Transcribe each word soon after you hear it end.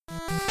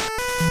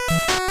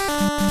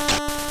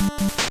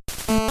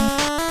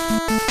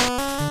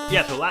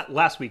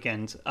last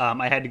weekend,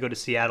 I had to go to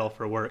Seattle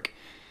for work,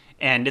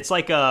 and it's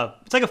like a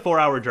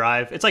 4-hour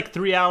drive. It's like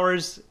 3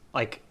 hours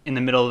like in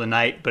the middle of the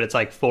night, but it's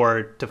like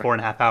 4 to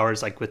 4.5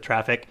 hours like with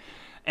traffic.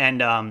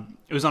 And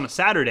it was on a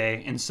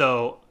Saturday, and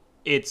so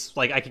it's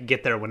like I could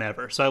get there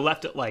whenever. So I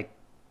left at like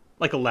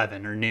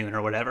 11 or noon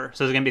or whatever.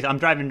 So it's gonna be, I'm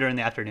driving during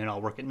the afternoon.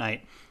 I'll work at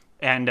night,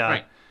 and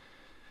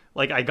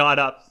like I got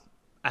up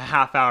a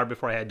half hour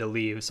before I had to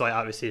leave, so I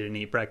obviously didn't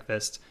eat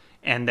breakfast.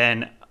 And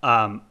then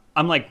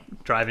I'm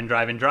like driving,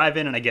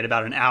 and I get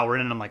about an hour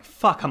in, and I'm like,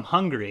 fuck, I'm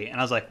hungry. And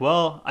I was like,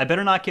 well, I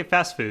better not get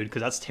fast food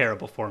because that's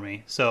terrible for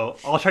me. So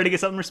I'll try to get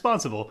something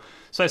responsible.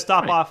 So I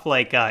stop off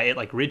like at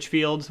like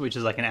Ridgefield, which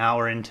is like an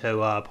hour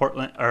into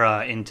Portland or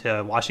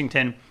into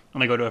Washington,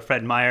 and I go to a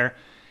Fred Meyer,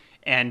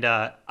 and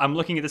I'm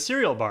looking at the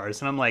cereal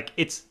bars, and I'm like,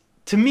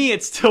 to me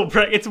it's still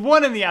it's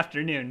 1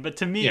 p.m, but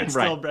to me it's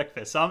still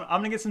breakfast. So I'm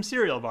gonna get some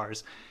cereal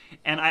bars.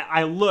 And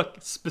I look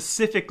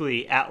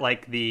specifically at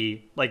like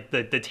the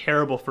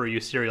terrible for you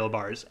cereal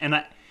bars,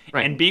 and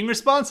and being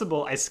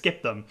responsible, I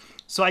skip them.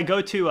 So I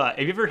go to have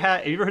you ever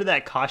heard of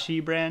that Kashi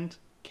brand?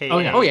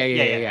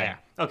 Yeah.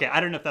 Okay,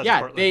 I don't know if that's a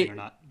Portland thing or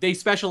not. They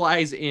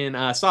specialize in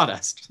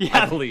sawdust,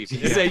 I believe.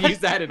 They use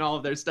that in all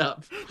of their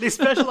stuff. They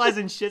specialize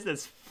in shit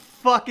that's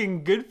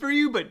fucking good for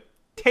you, but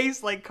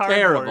tastes like cardboard.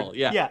 Terrible,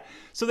 yeah. Yeah.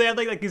 So they have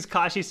like these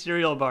Kashi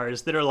cereal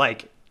bars that are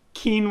like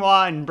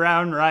quinoa and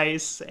brown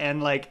rice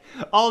and like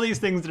all these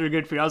things that are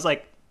good for you. I was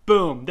like,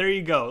 boom, there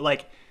you go.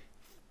 Like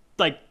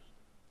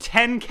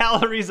 10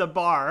 calories a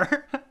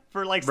bar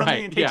for like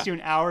something that takes you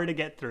an hour to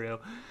get through.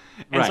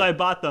 And so I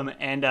bought them,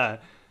 and I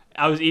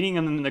was eating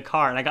them in the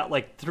car, and I got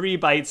like 3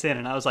 bites in,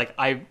 and I was like,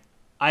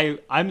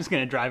 I'm just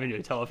going to drive into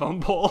a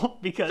telephone pole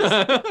because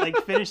like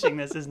finishing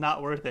this is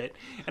not worth it.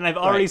 And I've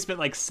already spent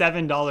like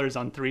 $7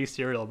 on 3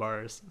 cereal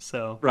bars.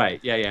 So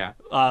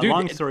Dude,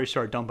 long story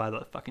short, don't buy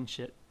that fucking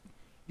shit.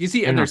 You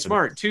see, and they're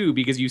smart too,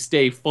 because you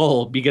stay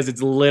full, because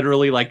it's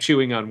literally like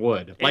chewing on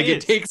wood. Like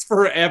it takes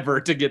forever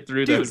to get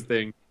through those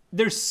things.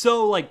 They're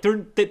so like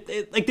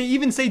they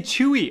even say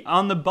chewy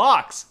on the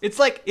box. It's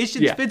like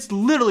it's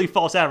literally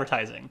false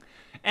advertising.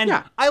 And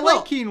I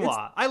like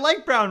quinoa. I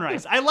like brown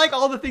rice. I like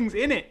all the things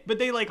in it, but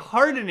they like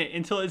harden it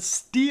until it's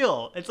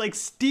steel. It's like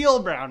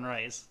steel brown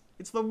rice.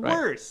 It's the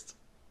worst.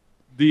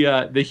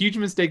 The huge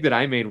mistake that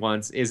I made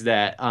once is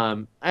that,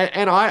 and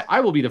I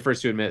will be the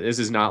first to admit this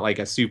is not like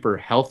a super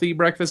healthy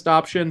breakfast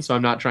option, so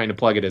I'm not trying to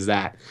plug it as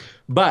that.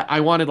 But I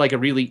wanted like a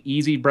really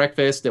easy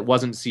breakfast that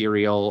wasn't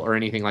cereal or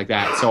anything like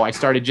that. So I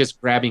started just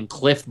grabbing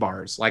Cliff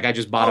Bars. Like I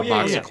just bought a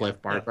box of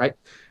Cliff Bars, right?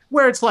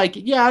 Where it's like,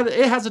 it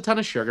has a ton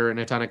of sugar and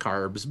a ton of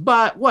carbs,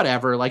 but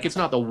whatever. Like it's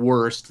not the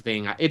worst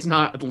thing. It's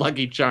not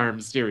Lucky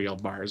Charms cereal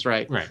bars,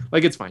 right? Right.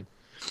 Like it's fine.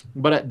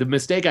 But the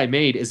mistake I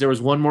made is there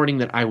was one morning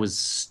that I was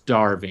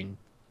starving.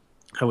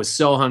 I was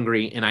so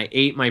hungry, and I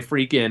ate my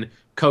freaking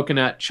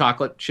coconut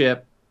chocolate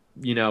chip,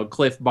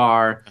 Cliff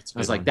Bar. I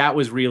was like, that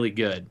was really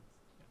good.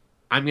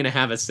 I'm going to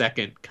have a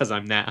second because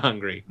I'm that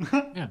hungry.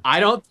 I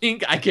don't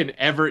think I can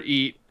ever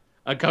eat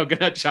a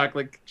coconut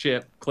chocolate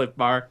chip Cliff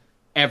Bar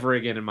ever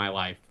again in my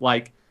life.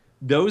 Like,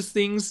 those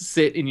things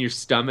sit in your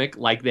stomach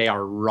like they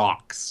are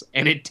rocks,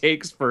 and it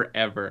takes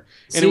forever.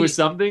 And it was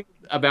something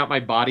about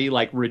my body,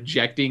 like,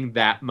 rejecting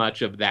that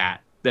much of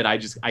that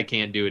I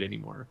can't do it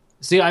anymore.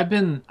 See, I've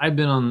been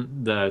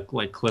on the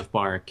like Cliff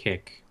Bar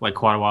kick like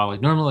quite a while.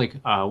 Like normally,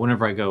 like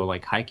whenever I go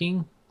like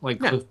hiking, like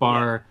Cliff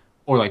Bar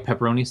or like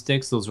pepperoni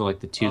sticks, those are like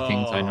the 2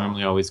 things I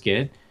normally always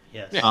get.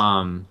 Yes.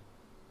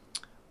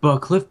 But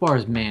Cliff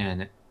Bars,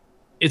 man,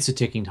 it's a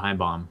ticking time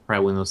bomb right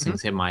when those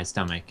things hit my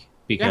stomach,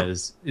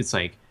 because it's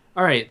like,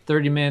 all right,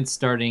 30 minutes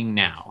starting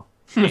now.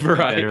 You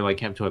better like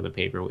have toilet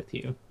paper with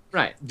you.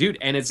 Right, dude.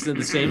 And it's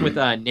the same with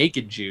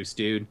Naked Juice,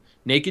 dude.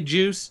 Naked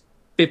Juice.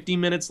 50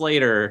 minutes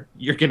later,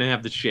 you're going to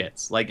have the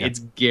shits. Like, it's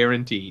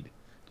guaranteed.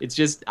 It's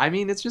just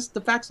the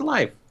facts of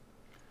life.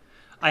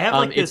 I have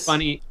like this... It's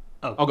funny...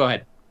 Oh, go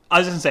ahead. I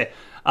was just going to say,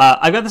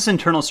 I've got this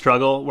internal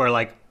struggle where,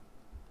 like,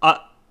 I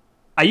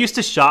used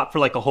to shop for,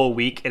 like, a whole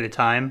week at a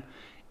time,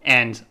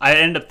 and I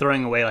ended up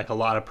throwing away, like, a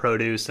lot of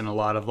produce and a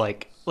lot of,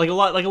 like a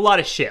lot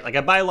of shit. Like,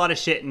 I buy a lot of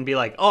shit and be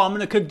like, oh, I'm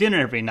going to cook dinner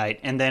every night,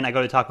 and then I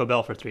go to Taco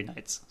Bell for 3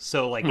 nights.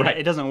 So, like,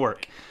 it doesn't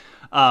work.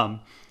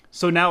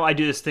 So now I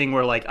do this thing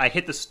where, like, I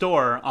hit the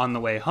store on the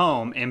way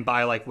home and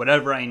buy, like,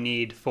 whatever I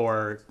need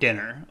for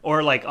dinner.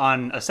 Or, like,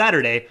 on a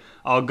Saturday,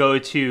 I'll go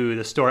to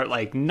the store at,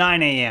 like,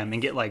 9 a.m.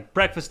 and get, like,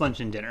 breakfast,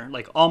 lunch, and dinner.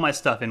 Like, all my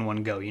stuff in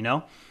one go,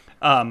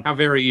 How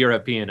very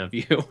European of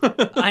you.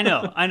 I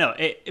know.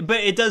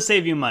 But it does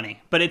save you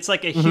money. But it's,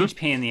 like, a huge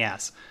pain in the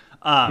ass.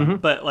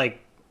 But,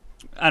 like,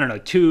 I don't know,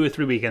 2 or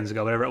 3 weekends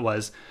ago, whatever it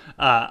was,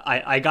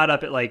 I got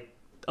up at, like,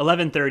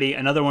 11:30,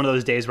 another one of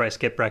those days where I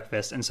skipped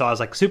breakfast. And so I was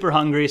like super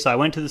hungry. So I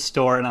went to the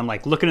store and I'm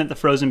like looking at the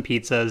frozen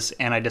pizzas,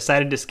 and I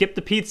decided to skip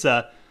the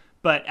pizza.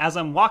 But as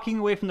I'm walking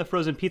away from the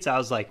frozen pizza, I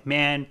was like,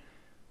 man,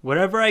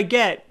 whatever I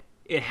get,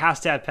 it has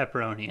to have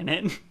pepperoni in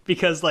it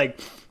because like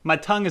my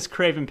tongue is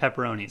craving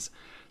pepperonis.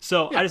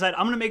 So I decided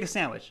I'm going to make a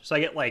sandwich. So I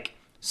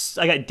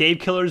got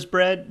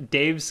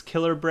Dave's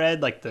Killer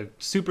Bread, like the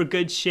super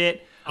good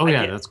shit. Oh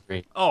yeah, that's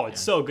great. Oh,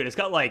 it's so good. It's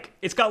got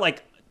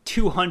like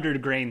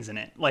 200 grains in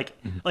it. Like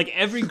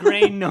every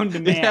grain known to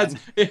man.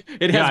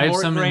 It has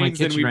more grains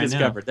than we've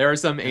discovered. There are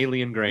some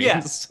alien grains.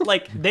 Yes,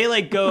 like they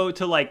like go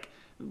to like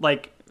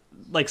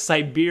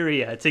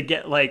Siberia to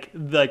get like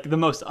the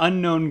most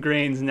unknown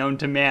grains known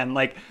to man.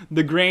 Like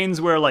the grains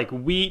where like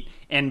wheat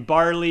and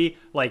barley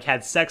like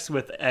had sex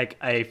with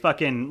a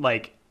fucking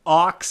like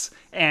ox,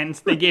 and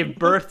they gave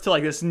birth to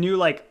like this new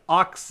like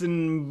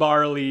oxen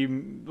barley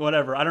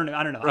whatever. I don't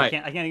know. Right. I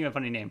can't think of a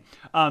funny name.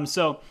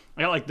 So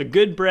I got like the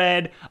good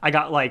bread. I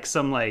got like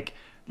some like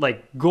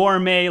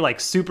gourmet like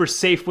super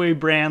Safeway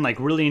brand like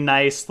really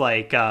nice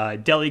like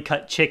deli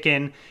cut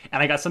chicken,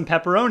 and I got some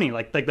pepperoni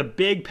like the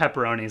big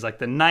pepperonis, like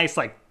the nice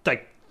like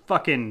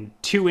fucking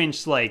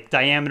 2-inch like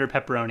diameter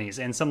pepperonis,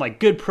 and some like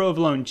good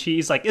provolone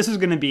cheese. Like this is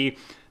gonna be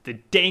the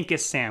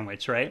dankest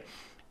sandwich, right?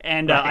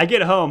 And I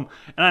get home,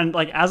 and I'm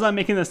like, as I'm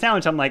making the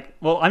sandwich, I'm like,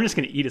 well, I'm just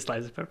gonna eat a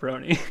slice of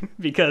pepperoni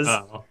because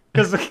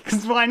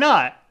why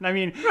not? I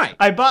mean,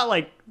 I bought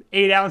like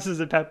 8 ounces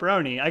of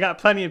pepperoni. I got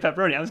plenty of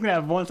pepperoni. I'm just gonna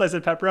have one slice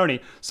of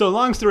pepperoni. So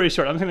long story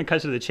short, I'm just gonna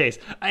cut to the chase.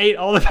 I ate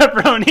all the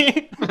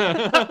pepperoni.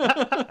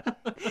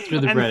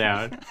 Threw the bread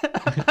out.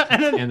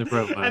 And the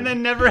provolone. And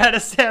then never had a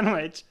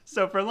sandwich.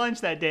 So for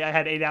lunch that day, I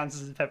had 8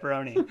 ounces of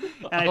pepperoni, and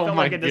I felt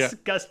like a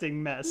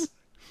disgusting mess.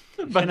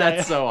 But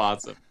that's so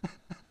awesome.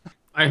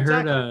 I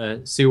heard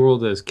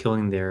SeaWorld is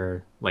killing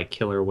their like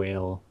killer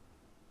whale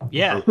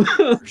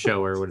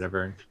show or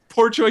whatever.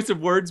 Poor choice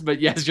of words, but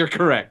yes, you're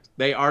correct.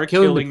 They are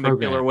killing the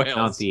killer whales.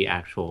 Not the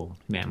actual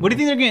mammal. What do you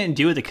think they're going to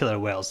do with the killer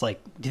whales?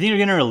 Like, do you think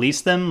they're going to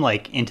release them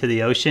like into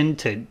the ocean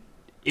to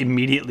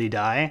immediately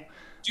die?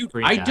 Dude,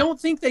 I don't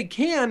think they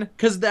can,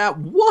 because that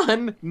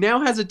one now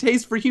has a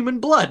taste for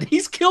human blood.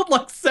 He's killed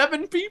like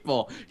 7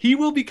 people. He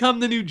will become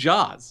the new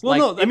Jaws. Well,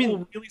 like, no, I mean, it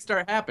will really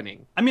start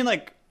happening. I mean,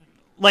 like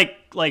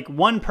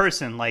one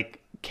person,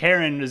 like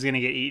Karen, is gonna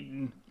get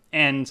eaten,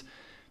 and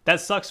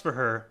that sucks for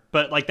her.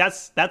 But like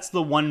that's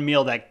the one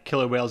meal that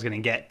killer whale is gonna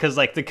get, because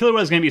like the killer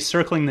whale is gonna be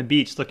circling the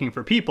beach looking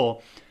for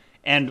people,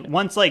 and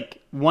once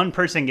like one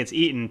person gets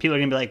eaten, people are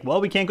gonna be like, well,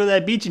 we can't go to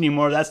that beach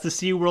anymore. That's the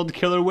SeaWorld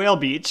killer whale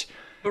beach.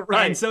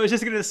 Right. And so it's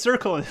just gonna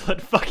circle until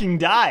it fucking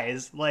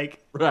dies.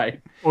 Like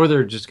or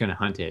they're just gonna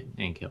hunt it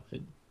and kill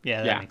it.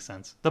 Yeah, that makes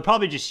sense. They'll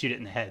probably just shoot it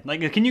in the head.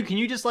 Like, can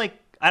you just like,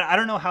 I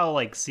don't know how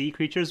like sea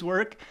creatures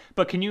work,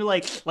 but can you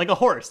like a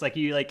horse, like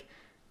you like,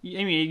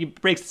 I mean,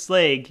 it breaks its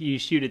leg, you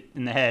shoot it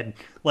in the head.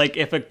 Like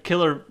if a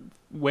killer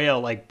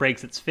whale like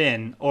breaks its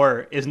fin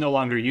or is no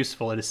longer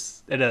useful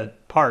at a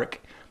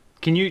park,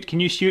 can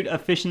you shoot a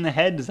fish in the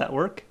head? Does that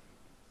work?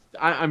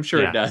 I'm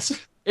sure it does.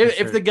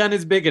 If the gun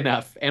is big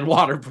enough and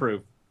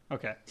waterproof.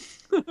 Okay.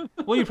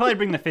 Well, you probably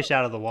bring the fish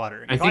out of the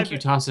water. I think you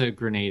toss a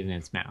grenade in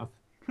its mouth.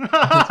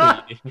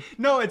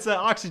 No, it's an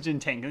oxygen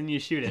tank, and then you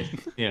shoot it.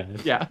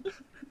 Yeah.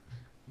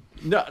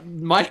 No,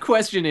 my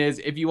question is,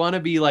 if you want to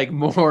be like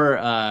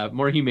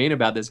more humane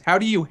about this, how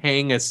do you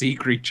hang a sea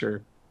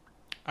creature?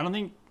 I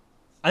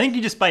think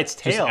you just by its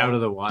tail. Just out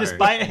of the water. Just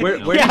by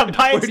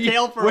its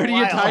tail for a while. Where do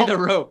you tie the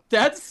rope?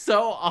 That's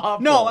so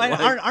awful. No,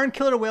 aren't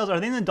killer whales?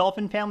 Are they in the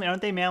dolphin family?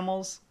 Aren't they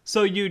mammals?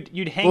 So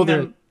you'd hang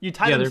them. You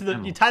tie them to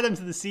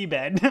the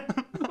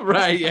seabed.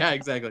 Right. Yeah.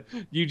 Exactly.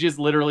 You just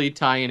literally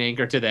tie an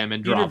anchor to them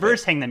and drop. You'd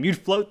reverse hang them. You'd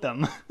float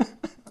them.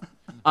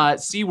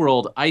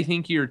 SeaWorld, I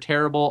think you're a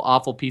terrible,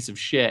 awful piece of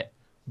shit.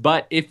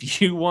 But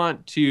if you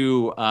want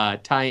to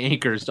tie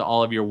anchors to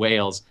all of your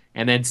whales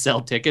and then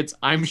sell tickets,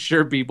 I'm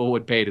sure people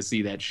would pay to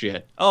see that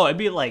shit. Oh, it'd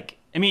be like,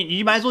 I mean,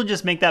 you might as well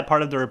just make that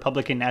part of the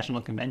Republican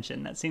National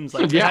Convention. That seems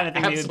like the kind of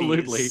thing they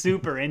would be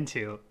super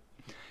into.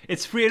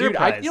 It's free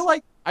enterprise.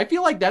 Dude, I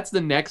feel like that's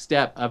the next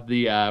step of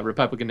the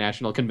Republican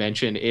National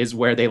Convention, is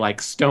where they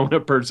like stone a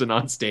person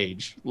on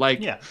stage.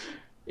 Like,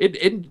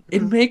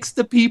 it makes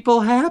the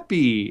people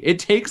happy. It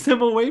takes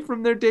them away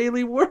from their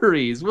daily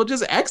worries. We'll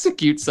just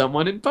execute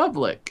someone in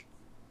public.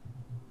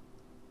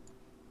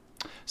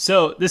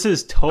 So this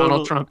is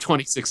Donald Trump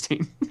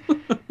 2016.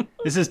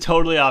 This is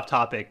totally off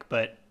topic,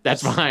 but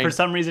that's fine. For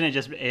some reason,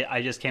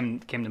 I just came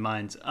to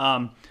mind.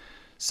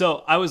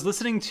 So I was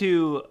listening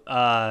to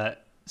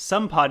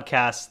some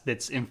podcast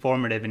that's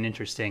informative and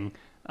interesting.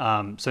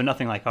 So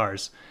nothing like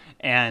ours,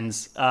 and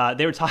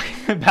they were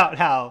talking about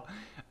how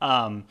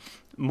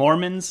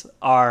Mormons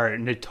are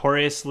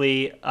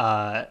notoriously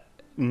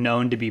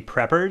known to be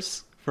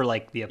preppers for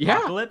like the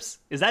apocalypse.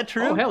 Is that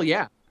true? Oh hell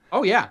yeah!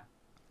 Oh yeah.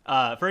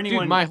 For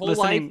anyone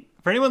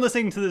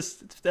listening to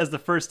this as the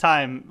first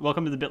time,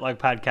 welcome to the Bitlog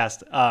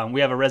podcast.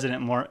 We have a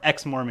resident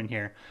ex-Mormon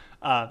here.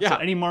 So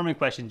any Mormon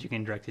questions you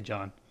can direct to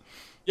John.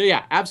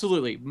 Yeah,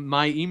 absolutely.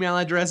 My email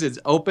address is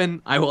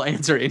open. I will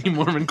answer any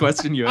Mormon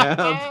question you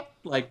have.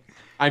 Like,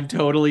 I'm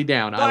totally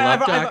down. I love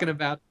talking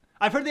about.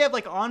 I've heard they have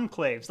like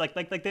enclaves, like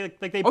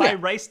they buy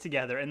rice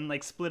together and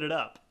like split it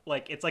up.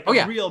 Like it's like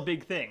a real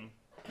big thing.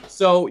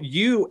 So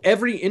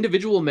every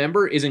individual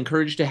member is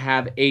encouraged to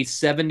have a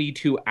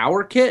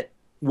 72-hour kit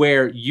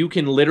where you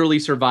can literally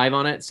survive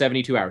on it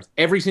 72 hours.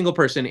 Every single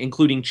person,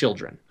 including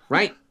children,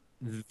 right?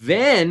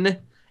 Then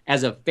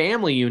as a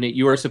family unit,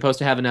 you are supposed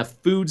to have enough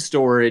food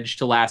storage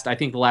to last. I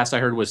think the last I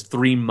heard was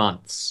 3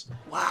 months.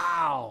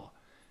 Wow.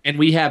 And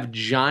we have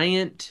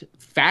giant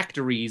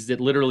factories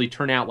that literally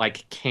turn out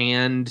like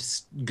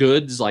canned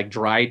goods, like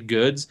dried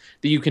goods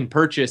that you can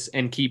purchase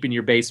and keep in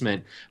your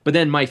basement. But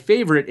then my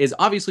favorite is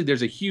obviously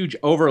there's a huge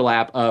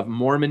overlap of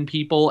Mormon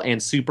people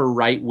and super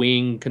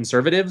right-wing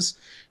conservatives.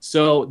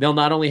 So they'll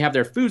not only have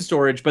their food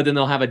storage, but then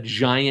they'll have a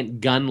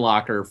giant gun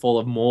locker full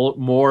of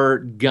more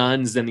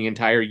guns than the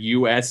entire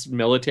U.S.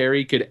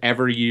 military could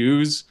ever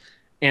use,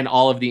 and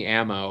all of the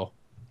ammo.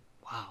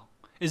 Wow.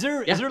 Is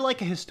there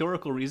like a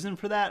historical reason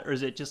for that, or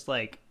is it just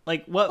like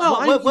what?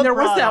 Well, what there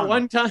was brought that on?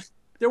 one time.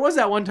 There was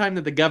that one time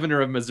that the governor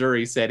of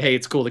Missouri said, "Hey,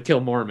 it's cool to kill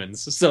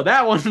Mormons." So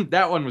that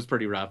one was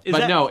pretty rough. Is But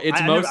that- no, it's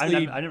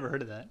mostly. I never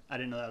heard of that. I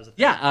didn't know that was a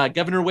thing. Yeah,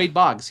 Governor Wade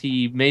Boggs,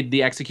 he made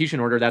the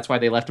execution order. That's why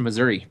they left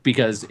Missouri,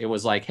 because it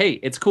was like, hey,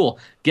 it's cool.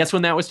 Guess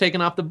when that was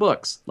taken off the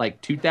books?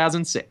 Like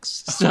 2006.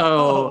 So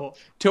Oh.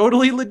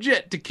 totally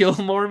legit to kill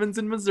Mormons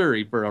in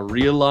Missouri for a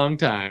real long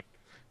time.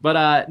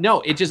 But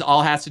no, it just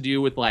all has to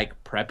do with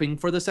like prepping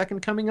for the second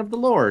coming of the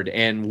Lord.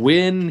 And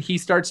when he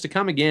starts to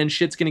come again,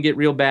 shit's going to get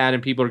real bad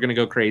and people are going to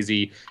go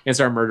crazy and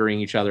start murdering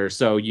each other.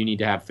 So you need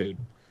to have food.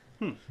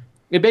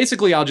 It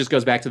basically all just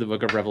goes back to the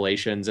book of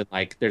Revelations, and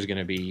like there's going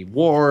to be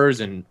wars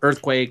and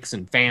earthquakes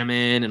and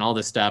famine and all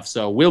this stuff.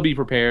 So we'll be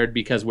prepared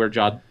because we're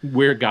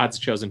God's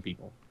chosen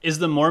people. Is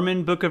the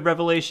Mormon Book of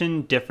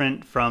Revelation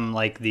different from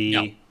like the?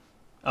 No.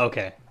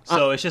 Okay,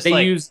 so it's just they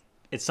like use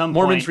at some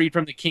Mormons point. read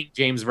from the King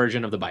James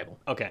version of the Bible.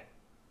 Okay,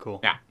 cool.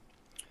 Yeah.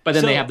 But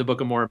then So- they have the Book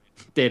of Mormon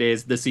that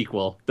is the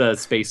sequel, the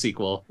space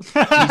sequel,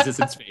 Jesus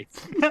in space.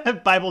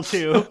 Bible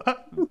 2,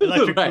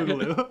 Electric Right.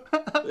 Boogaloo.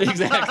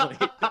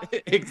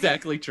 Exactly.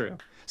 Exactly true.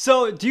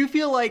 So, do you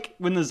feel like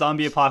when the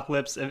zombie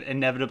apocalypse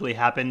inevitably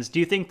happens, do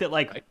you think that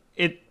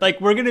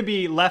we're gonna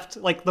be left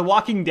like The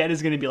Walking Dead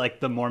is gonna be like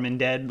the Mormon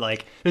Dead?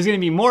 Like, there's gonna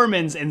be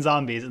Mormons and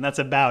zombies, and that's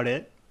about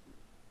it.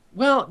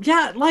 Well,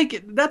 yeah,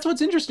 like that's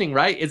what's interesting,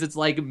 right? Is it's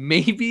like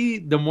maybe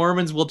the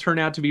Mormons will turn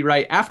out to be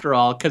right after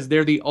all because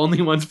they're the only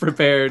ones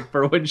prepared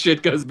for when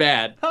shit goes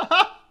bad.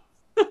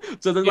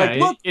 So they're like,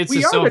 look,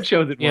 we are the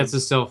chosen ones. Yeah, it's a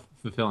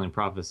self-fulfilling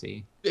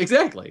prophecy.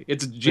 Exactly.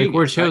 It's genius. Like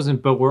we're right? chosen,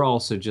 but we're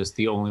also just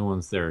the only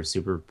ones that are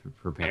super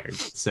prepared.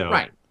 So,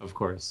 Right. of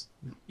course.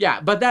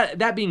 Yeah, but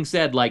that being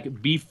said,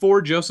 like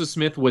before Joseph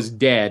Smith was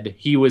dead,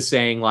 he was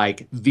saying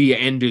like the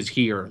end is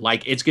here,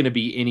 like it's going to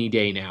be any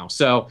day now.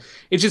 So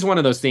it's just one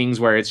of those things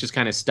where it's just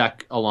kind of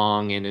stuck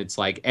along, and it's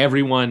like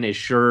everyone is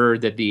sure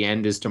that the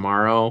end is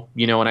tomorrow.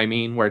 You know what I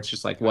mean? Where it's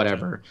just like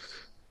whatever.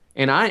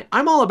 And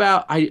I'm all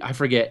about, I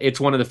forget, it's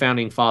one of the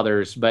founding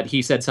fathers, but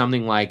he said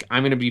something like,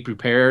 I'm going to be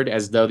prepared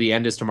as though the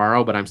end is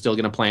tomorrow, but I'm still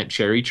going to plant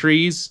cherry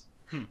trees.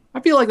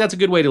 I feel like that's a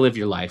good way to live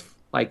your life.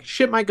 Like,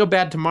 shit might go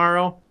bad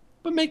tomorrow,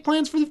 but make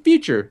plans for the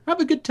future. Have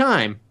a good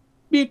time.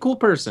 Be a cool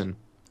person.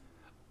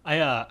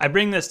 I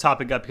bring this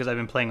topic up because I've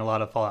been playing a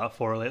lot of Fallout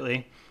 4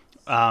 lately.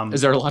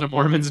 Is there a lot of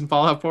Mormons in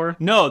Fallout 4?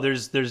 No,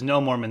 there's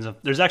no Mormons.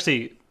 There's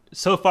actually,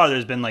 so far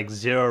there's been like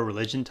zero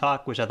religion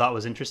talk, which I thought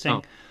was interesting.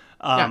 Oh.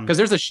 Yeah, because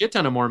there's a shit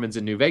ton of Mormons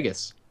in New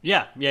Vegas.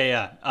 Yeah.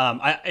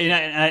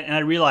 I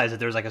realized that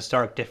there's like a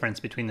stark difference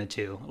between the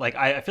two. Like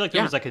I feel like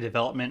there was like a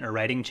development or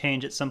writing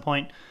change at some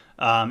point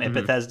at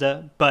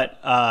Bethesda,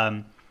 but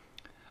I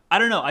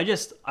don't know.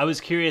 I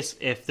was curious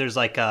if there's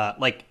like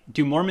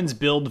do Mormons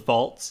build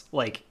vaults?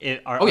 Like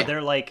are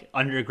there like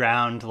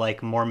underground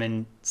like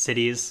Mormon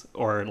cities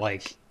or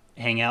like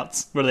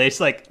hangouts where they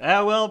just like,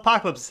 oh well,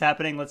 apocalypse is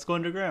happening, let's go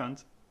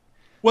underground?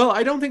 Well,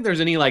 I don't think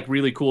there's any like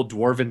really cool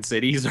dwarven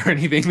cities or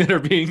anything that are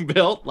being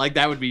built. Like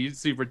that would be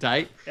super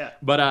tight. Yeah.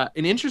 But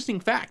an interesting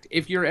fact,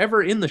 if you're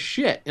ever in the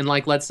shit and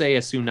like let's say a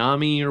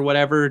tsunami or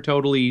whatever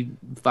totally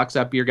fucks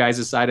up your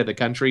guys' side of the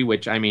country,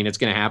 which I mean it's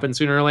going to happen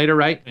sooner or later,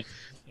 right?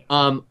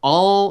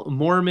 All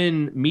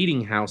Mormon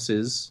meeting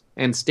houses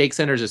and stake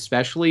centers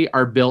especially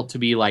are built to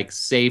be like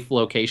safe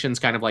locations,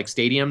 kind of like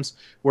stadiums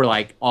where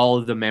like all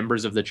of the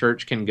members of the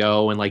church can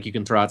go and like you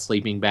can throw out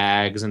sleeping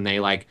bags and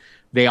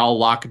they all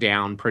lock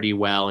down pretty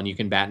well and you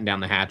can batten down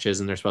the hatches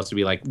and they're supposed to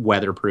be like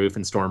weatherproof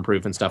and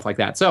stormproof and stuff like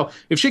that. So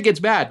if shit gets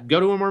bad, go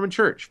to a Mormon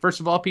church.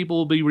 First of all, people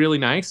will be really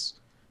nice.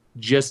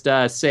 Just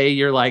say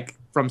you're like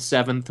from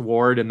 7th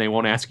Ward and they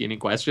won't ask you any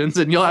questions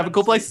and you'll have a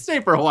cool place to stay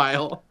for a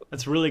while.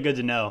 That's really good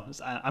to know.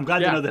 I'm glad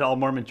to know that all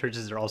Mormon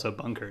churches are also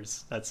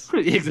bunkers. That's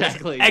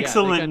exactly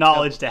excellent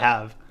knowledge to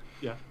have.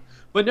 Yeah.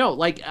 But no,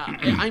 like,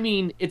 I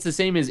mean, it's the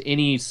same as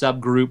any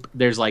subgroup.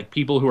 There's, like,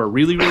 people who are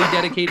really, really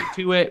dedicated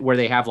to it, where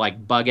they have,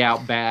 like,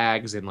 bug-out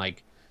bags and,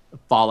 like,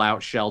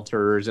 fallout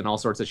shelters and all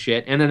sorts of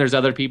shit. And then there's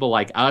other people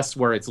like us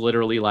where it's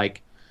literally,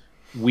 like,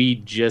 we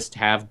just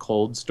have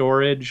cold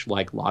storage,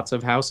 like lots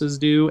of houses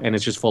do, and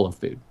it's just full of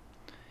food.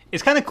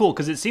 It's kind of cool,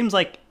 because it seems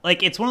like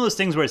it's one of those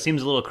things where it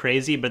seems a little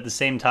crazy, but at the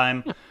same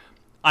time,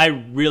 I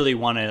really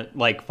want to,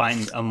 like,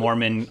 find a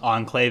Mormon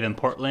enclave in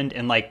Portland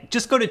and, like,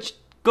 just go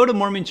to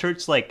Mormon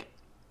church, like,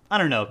 I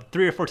don't know,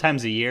 3 or 4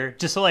 times a year,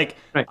 just so like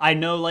right. I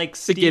know like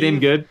Steve, to get in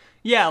good.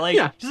 Yeah, like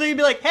just so you can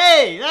be like,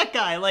 hey, that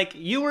guy, like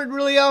you weren't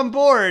really on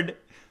board,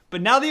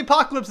 but now the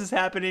apocalypse is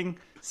happening.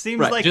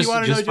 Seems like you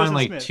want to know just Joseph find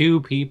like Smith.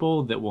 2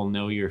 people that will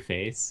know your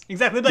face.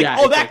 Exactly. Like, Yeah,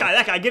 oh, exactly.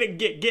 that guy.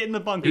 Get in the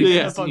bunker.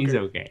 Yes, Get in the He's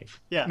bunker. okay.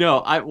 Yeah.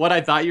 No, what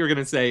I thought you were going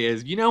to say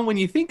is, when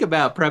you think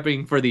about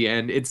prepping for the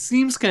end, it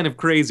seems kind of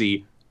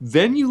crazy.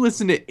 Then you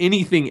listen to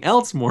anything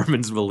else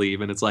Mormons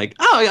believe, and it's like,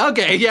 oh,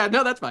 okay, yeah,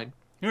 no, that's fine.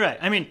 You're right.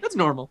 I mean, That's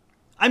normal.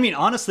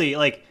 honestly,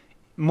 like,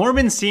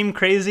 Mormons seem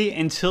crazy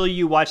until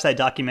you watch that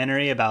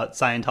documentary about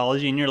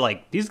Scientology, and you're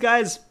like, these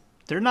guys,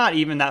 they're not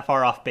even that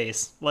far off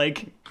base.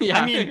 Like, Yeah.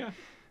 I mean,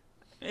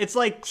 it's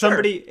like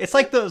somebody, it's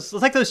like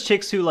those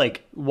chicks who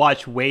like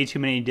watch way too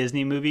many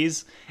Disney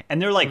movies,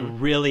 and they're like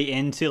really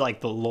into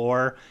like the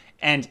lore,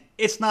 and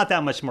it's not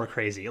that much more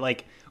crazy.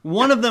 Like,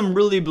 one of them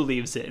really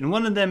believes it, and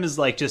one of them is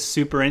like just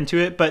super into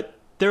it, but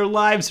their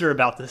lives are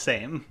about the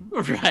same.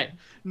 Right.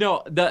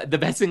 No, the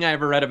best thing I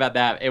ever read about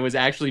that, it was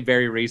actually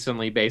very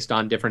recently based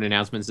on different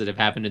announcements that have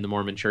happened in the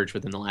Mormon church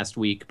within the last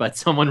week. But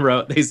someone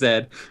wrote, they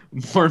said,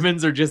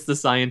 Mormons are just the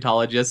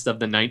Scientologists of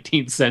the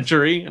 19th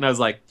century. And I was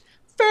like,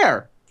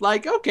 fair.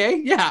 Like, okay,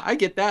 yeah, I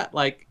get that.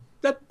 Like,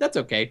 that's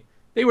okay.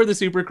 They were the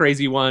super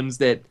crazy ones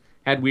that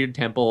had weird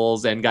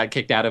temples and got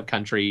kicked out of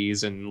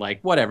countries and like,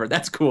 whatever.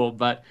 That's cool.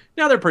 But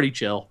now they're pretty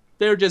chill.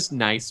 They're just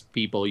nice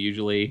people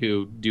usually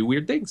who do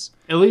weird things.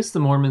 At least the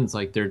Mormons,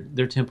 like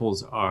their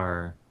temples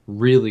are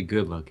really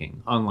good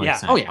looking, unlike Yeah.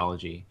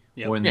 Scientology,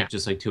 Yep. when they Yeah.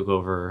 just like took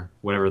over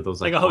whatever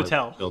those Like a college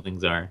hotel.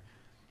 buildings are.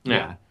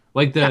 Yeah.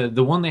 Like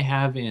the one they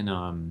have in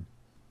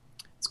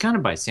it's kind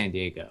of by San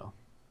Diego.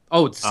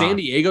 Oh, San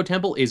Diego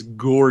Temple is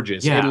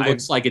gorgeous. Yeah, It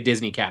looks like a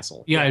Disney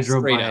castle. Yeah, I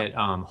drove straight by up. it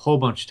a whole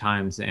bunch of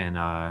times, and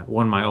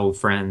one of my old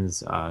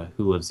friends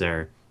who lives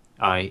there,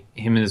 him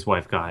and his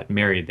wife got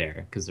married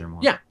there because they're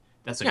Mormon. Yeah.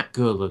 That's a Yeah.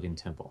 good looking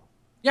temple.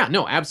 Yeah,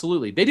 no,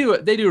 absolutely. They do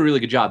a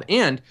really good job.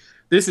 And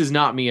this is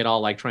not me at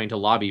all like trying to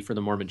lobby for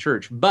the Mormon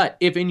church, but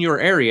if in your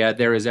area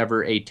there is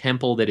ever a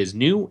temple that is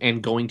new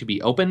and going to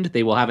be opened,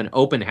 they will have an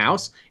open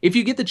house. If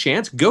you get the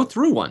chance, go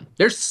through one.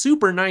 They're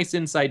super nice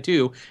inside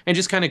too, and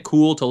just kind of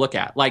cool to look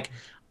at. Like,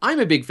 I'm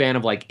a big fan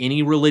of like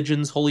any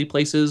religion's holy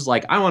places.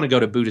 Like, I want to go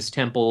to Buddhist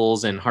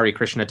temples and Hare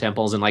Krishna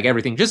temples and like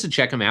everything just to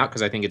check them out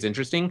because I think it's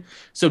interesting.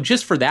 So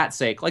just for that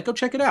sake, like, go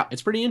check it out.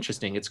 It's pretty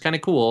interesting. It's kind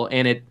of cool,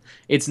 and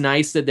it's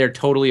nice that they're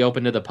totally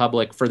open to the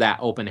public for that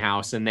open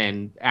house. And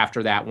then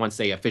after that, once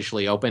they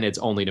officially open, it's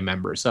only to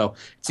members. So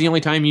it's the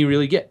only time you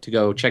really get to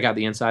go check out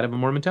the inside of a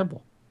Mormon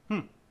temple.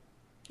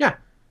 Yeah,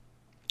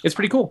 it's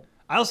pretty cool.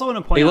 I also want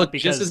to point They out look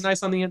because just as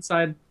nice on the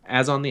inside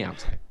as on the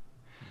outside.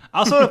 I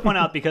also want to point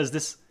out because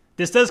this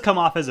does come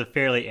off as a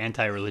fairly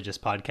anti-religious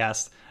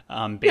podcast,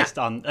 based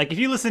on like if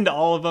you listen to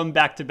all of them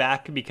back to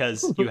back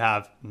because you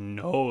have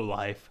no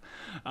life,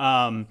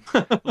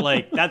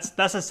 like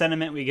that's a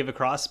sentiment we give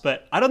across.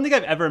 But I don't think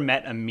I've ever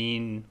met a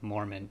mean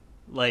Mormon.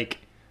 Like,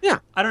 Yeah.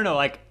 I don't know.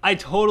 Like, I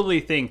totally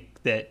think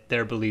that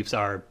their beliefs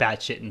are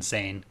batshit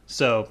insane.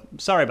 So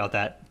sorry about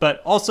that.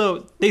 But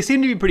also, they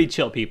seem to be pretty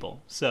chill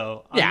people.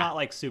 So I'm Yeah. not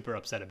like super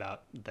upset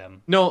about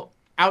them. No,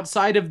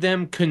 outside of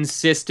them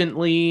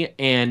consistently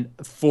and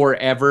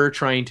forever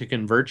trying to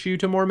convert you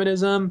to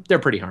Mormonism, they're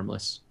pretty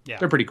harmless. Yeah.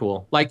 They're pretty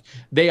cool. Like,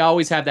 they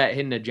always have that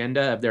hidden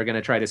agenda of they're going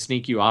to try to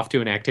sneak you off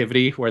to an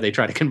activity where they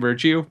try to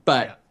convert you,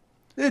 but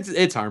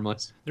it's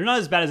harmless. They're not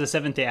as bad as the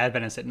Seventh-day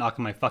Adventists that knock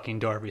on my fucking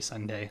door every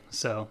Sunday.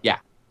 So Yeah.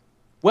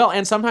 Well,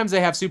 and sometimes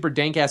they have super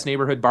dank-ass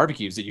neighborhood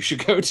barbecues that you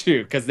should go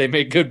to because they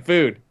make good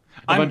food.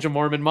 A bunch of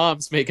Mormon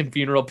moms making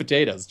funeral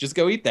potatoes. Just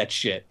go eat that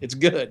shit. It's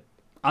good.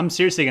 I'm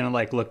seriously gonna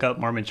like look up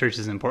Mormon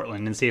churches in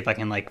Portland and see if I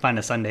can like find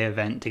a Sunday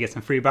event to get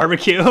some free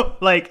barbecue,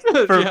 like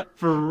Yeah.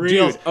 for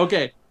real. Dude,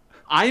 okay.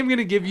 I am going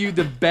to give you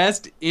the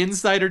best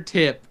insider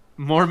tip,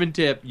 Mormon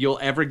tip, you'll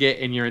ever get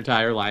in your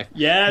entire life.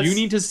 Yes. You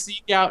need to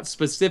seek out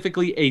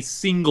specifically a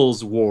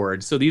singles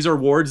ward. So these are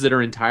wards that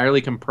are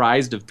entirely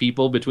comprised of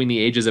people between the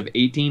ages of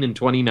 18 and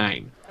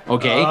 29.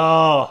 Okay?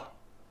 Oh,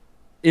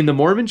 In the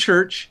Mormon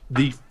church,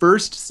 the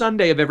first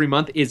Sunday of every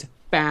month is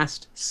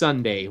Fast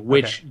Sunday,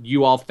 which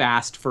you all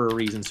fast for a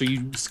reason. So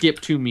you skip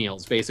 2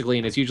 meals, basically,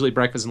 and it's usually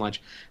breakfast and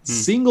lunch.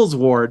 Singles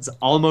wards,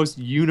 almost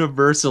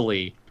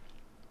universally,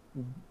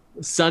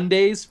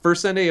 Sundays,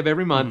 first Sunday of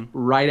every month,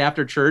 right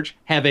after church,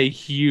 have a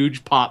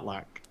huge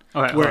potluck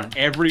all right. where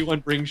everyone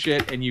brings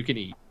shit and you can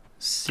eat.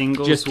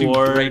 Singles Just to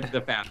ward break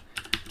the fast.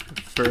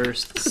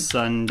 first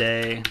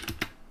Sunday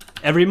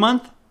every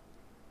month.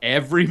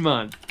 Every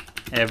month.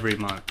 Every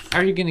month. How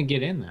are you gonna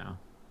get in though?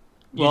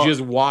 Well- You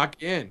just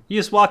walk in. You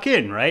just walk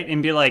in, right,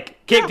 and be like,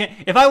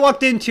 if I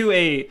walked into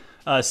a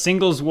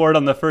singles ward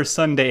on the first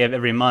Sunday of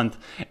every month,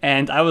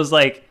 and I was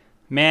like,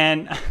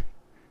 man.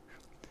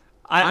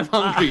 I'm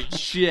hungry as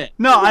shit.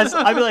 No,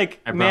 I'd be like,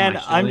 I brought man,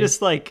 my I'm chili.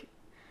 just like,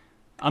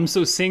 I'm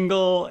so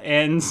single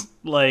and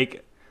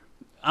like,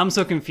 I'm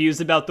so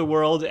confused about the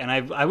world, and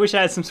I wish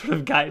I had some sort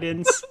of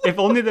guidance. If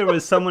only there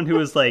was someone who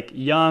was like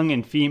young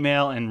and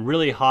female and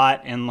really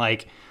hot and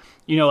like,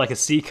 you know, like a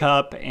C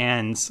cup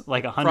and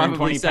like 120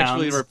 Probably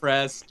sexually pounds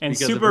repressed. and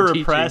because of super her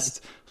teaching.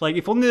 repressed. Like,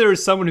 if only there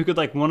was someone who could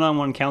like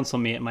one-on-one counsel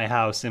me at my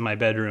house in my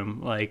bedroom,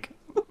 like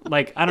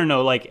I don't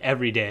know, like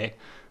every day.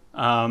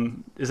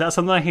 Is that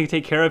something I can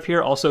take care of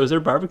here? Also, is there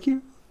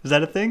barbecue? Is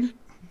that a thing?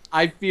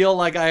 I feel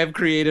like I have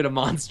created a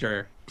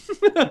monster.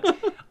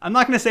 I'm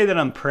not going to say that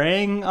I'm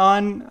preying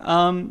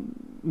on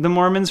the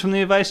Mormons from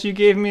the advice you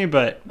gave me,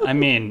 but I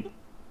mean,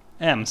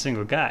 I'm a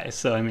single guy,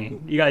 so I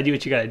mean, you got to do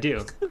what you got to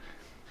do.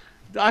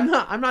 I'm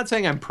not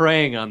saying I'm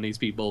preying on these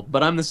people,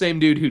 but I'm the same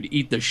dude who'd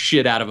eat the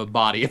shit out of a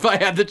body if I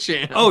had the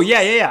chance. Oh,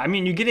 yeah. I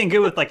mean, you get in good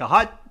with like a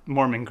hot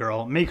Mormon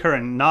girl, make her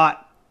a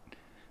not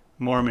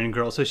Mormon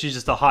girl, so she's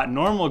just a hot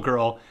normal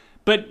girl,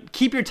 but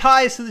keep your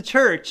ties to the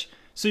church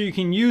so you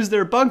can use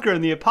their bunker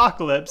in the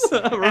apocalypse.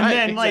 Right, and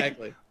then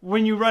exactly. like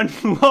when you run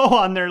low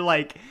on their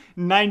like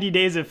 90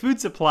 days of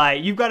food supply,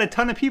 you've got a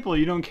ton of people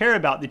you don't care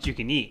about that you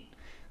can eat.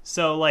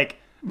 So like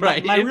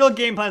right. my real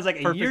game plan is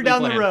like a year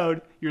down the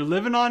road, you're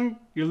living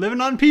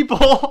on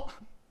people,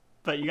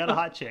 but you got a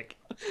hot chick.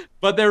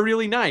 But they're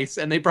really nice,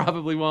 and they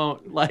probably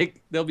won't,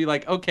 like, they'll be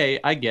like, okay,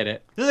 I get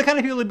it. They're the kind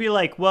of people who'd be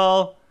like,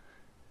 well,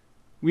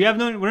 we don't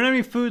have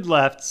any food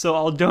left, so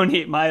I'll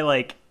donate my,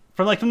 like,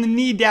 from the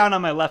knee down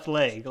on my left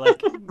leg.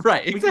 Like,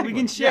 right, exactly. we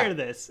can share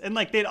this. And,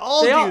 like, they'd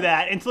all do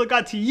that until it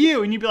got to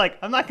you, and you'd be like,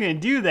 I'm not going to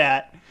do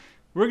that.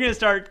 We're going to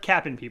start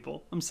capping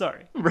people. I'm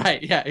sorry.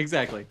 Right, yeah,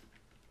 exactly.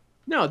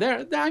 No,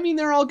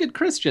 they're all good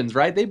Christians,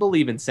 right? They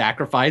believe in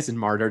sacrifice and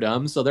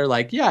martyrdom, so they're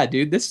like, yeah,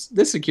 dude, this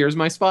secures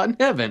my spot in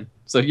heaven.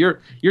 So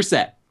you're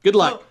set. Good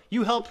luck. Well,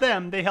 you help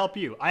them, they help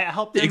you. I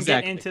help them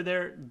get into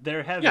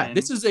their heaven. Yeah,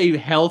 this is a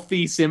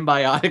healthy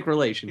symbiotic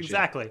relationship.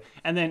 Exactly.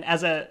 And then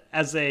as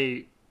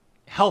a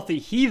healthy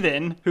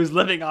heathen who's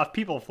living off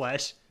people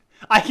flesh,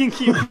 I can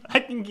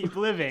keep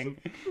living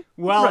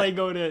while I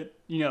go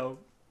to,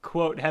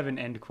 quote heaven,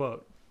 end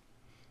quote.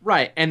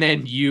 Right, and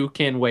then you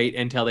can wait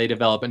until they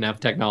develop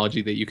enough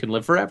technology that you can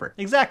live forever.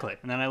 Exactly,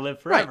 and then I live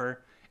forever. Right.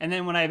 And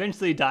then when I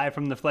eventually die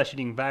from the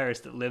flesh-eating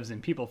virus that lives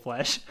in people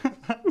flesh,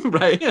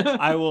 right,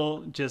 I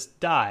will just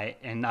die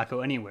and not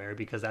go anywhere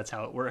because that's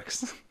how it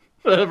works.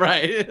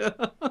 Right.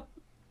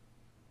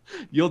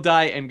 You'll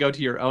die and go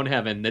to your own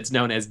heaven that's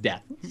known as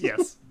death.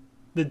 Yes.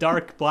 The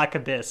dark black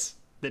abyss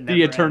that never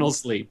the eternal ends.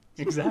 Sleep.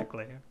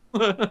 Exactly.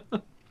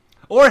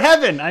 Or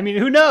heaven. I mean,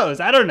 who knows?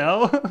 I don't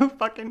know. Who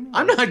fucking knows?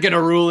 I'm not going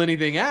to rule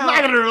anything out. I'm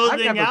not going to rule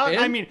anything out. Been.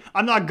 I mean,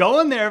 I'm not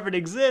going there if it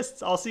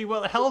exists. I'll see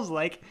what hell's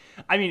like.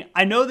 I mean,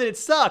 I know that it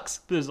sucks,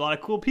 but there's a lot of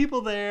cool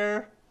people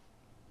there.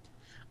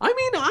 I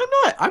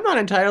mean, I'm not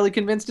entirely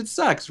convinced it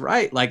sucks,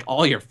 right? Like,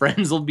 all your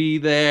friends will be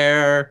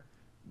there.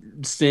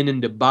 Sin and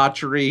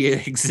debauchery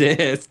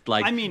exist.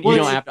 Like, I mean, you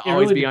don't have to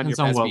always really be on your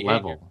depends best on what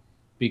behavior. level.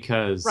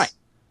 Because, right.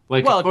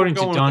 like, well, according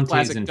to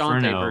Dante's Dante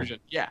Inferno, version.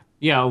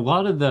 Yeah, a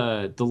lot of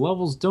the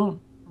levels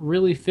don't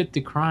really fit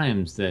the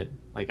crimes that,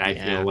 like, I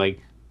feel like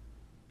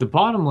the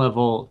bottom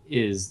level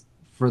is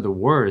for the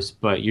worst,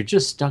 but you're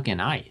just stuck in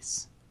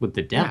ice with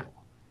the devil.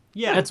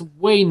 Yeah. That's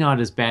way not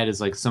as bad as,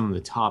 like, some of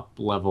the top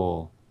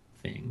level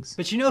things.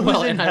 But you know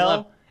who's in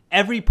hell?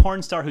 Every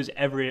porn star who's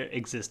ever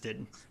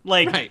existed.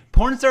 Like,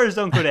 porn stars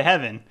don't go to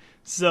heaven.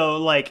 So,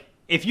 like,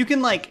 if you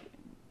can, like,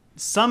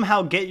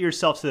 somehow get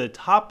yourself to the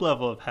top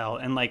level of hell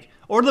and, like,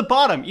 or the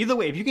bottom, either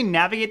way, if you can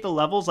navigate the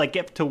levels, like,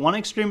 get to one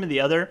extreme or the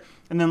other,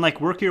 and then,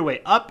 like, work your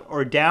way up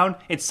or down,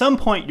 at some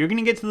point, you're going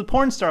to get to the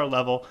porn star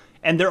level,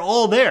 and they're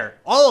all there.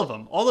 All of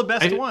them. All the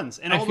best ones.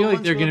 And I feel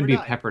like they're going to be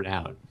peppered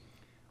out.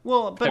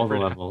 Well, but all the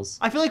levels.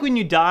 I feel like when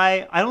you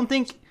die,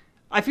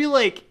 I feel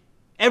like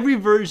every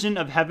version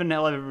of heaven and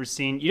hell I've ever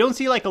seen, you don't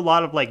see, like, a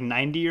lot of, like,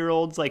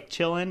 90-year-olds, like,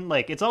 chilling.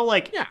 Like, it's all,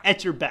 like,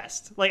 at your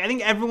best. Like, I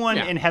think everyone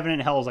in heaven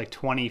and hell is, like,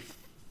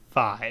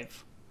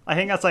 25. I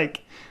think that's,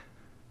 like...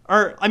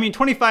 Or, I mean,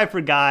 25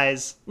 for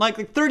guys,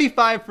 like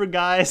 35 for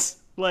guys,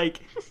 like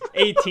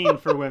 18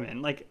 for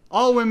women. Like,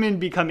 all women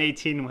become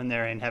 18 when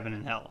they're in heaven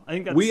and hell. I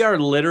think that's... We are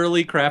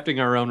literally crafting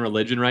our own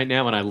religion right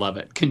now, and I love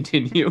it.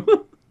 Continue.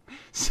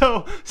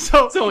 So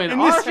in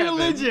this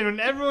religion, when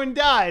everyone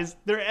dies,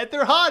 they're at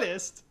their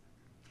hottest.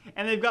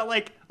 And they've got,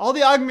 like, all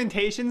the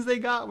augmentations they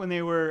got when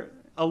they were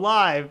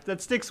alive that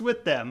sticks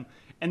with them.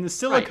 And the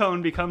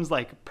silicone becomes,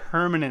 like,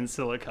 permanent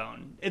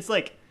silicone. It's,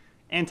 like...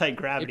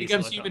 anti-gravity. It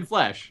becomes silicone. human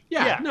flesh.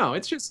 Yeah, no,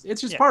 it's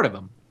just part of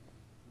them.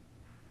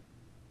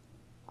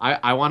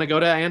 I want to go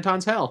to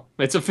Anton's hell.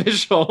 It's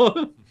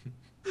official.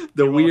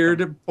 The You're weird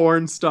welcome.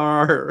 porn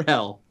star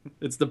hell.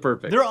 It's the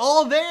perfect. They're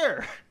all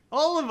there.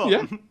 All of them.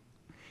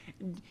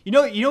 Yeah. You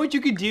know what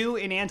you could do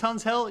in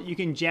Anton's hell? You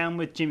can jam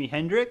with Jimi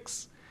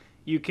Hendrix.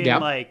 You can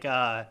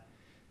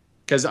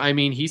because, I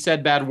mean, he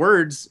said bad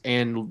words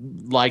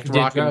and liked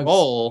rock and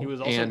roll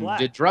and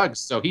did drugs,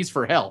 so he's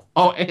for hell.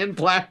 Oh, and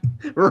black,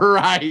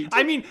 right?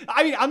 I mean,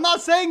 I'm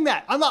not saying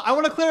that. I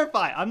want to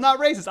clarify. I'm not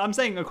racist. I'm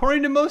saying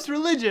according to most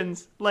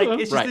religions, like,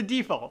 it's just the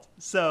default.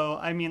 So,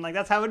 I mean, like,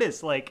 that's how it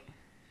is. Like,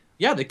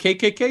 yeah, the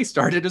KKK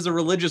started as a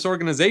religious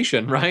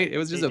organization, right? It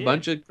was just a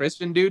bunch of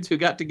Christian dudes who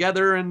got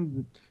together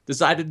and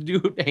decided to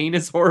do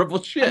heinous,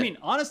 horrible shit. I mean,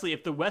 honestly,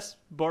 if the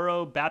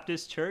Westboro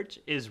Baptist Church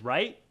is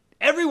right,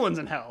 everyone's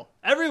in hell.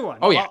 Everyone.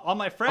 Oh, yeah. All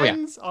my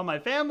friends, all my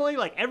family,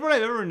 like, everyone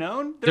I've ever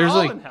known, they're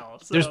all in hell.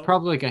 So. There's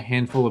probably, like, a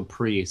handful of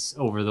priests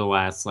over the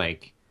last,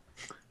 like,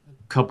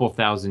 couple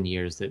thousand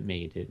years that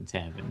made it into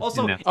heaven.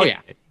 Also,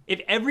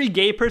 if every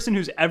gay person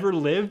who's ever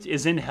lived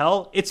is in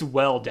hell, it's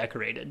well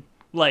decorated.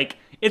 Like,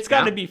 it's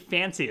got to be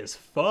fancy as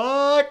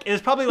fuck.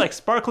 It's probably like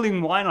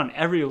sparkling wine on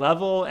every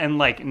level and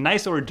like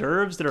nice hors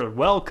d'oeuvres that are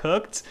well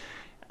cooked.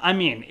 I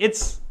mean,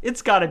 it's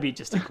got to be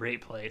just a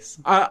great place.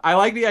 I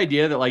like the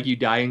idea that like you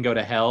die and go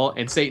to hell,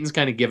 and Satan's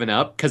kind of given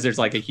up because there's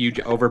like a huge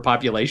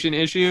overpopulation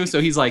issue.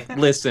 So he's like,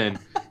 listen,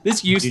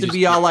 this used to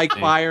be all like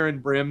fire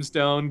and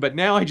brimstone, but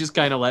now I just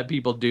kind of let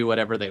people do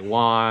whatever they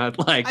want.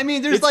 Like, I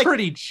mean, there's it's like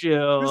pretty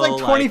chill. There's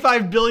like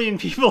 25 billion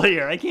people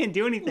here. I can't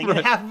do anything, and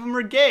half of them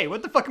are gay.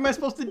 What the fuck am I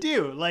supposed to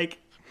do? Like,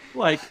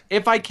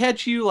 if I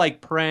catch you,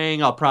 like,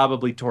 praying, I'll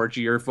probably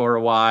torture you for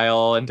a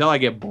while until I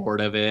get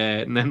bored of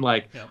it. And then,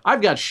 like, I've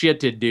got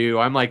shit to do.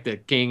 I'm, like, the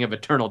king of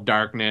eternal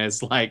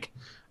darkness. Like,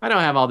 I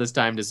don't have all this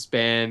time to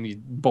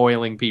spend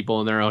boiling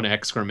people in their own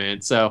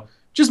excrement. So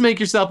just make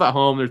yourself at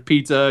home. There's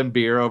pizza and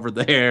beer over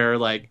there.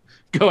 Like,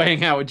 go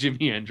hang out with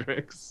Jimi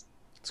Hendrix.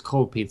 It's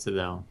cold pizza,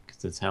 though,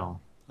 because it's hell.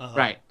 Uh-huh.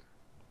 Right.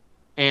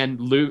 And,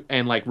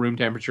 like, room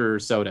temperature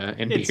soda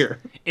and beer.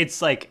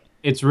 It's, like...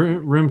 It's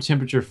room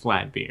temperature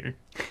flat beer.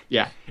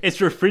 Yeah.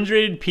 It's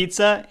refrigerated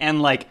pizza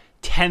and like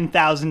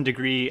 10,000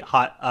 degree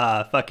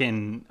hot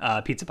fucking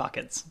pizza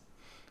pockets.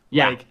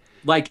 Yeah.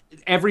 Like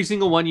every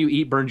single one you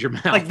eat burns your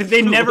mouth. Like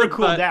they never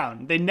cool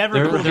down. They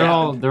never cool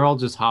down. They're all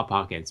just hot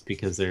pockets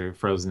because they're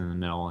frozen in the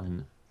middle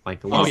and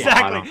like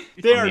exactly.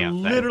 They are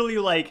literally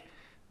like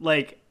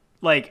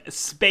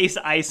space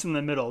ice in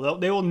the middle.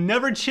 They will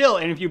never chill,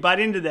 and if you bite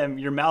into them,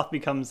 your mouth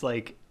becomes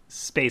like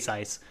space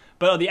ice.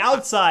 But on the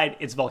outside,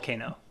 it's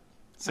volcano.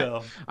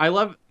 So I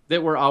love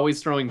that we're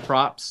always throwing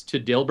props to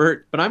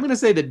Dilbert, but I'm going to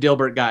say that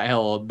Dilbert got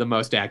held the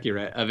most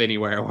accurate of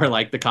anywhere where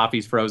like the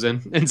coffee's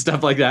frozen and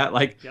stuff like that.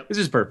 Like This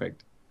is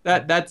perfect.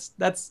 That's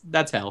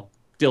hell.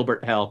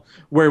 Dilbert hell,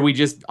 where we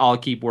just all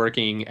keep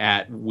working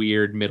at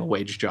weird middle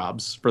wage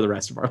jobs for the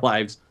rest of our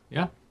lives.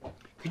 Yeah.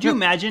 Could you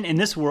imagine in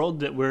this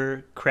world that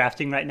we're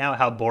crafting right now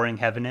how boring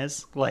heaven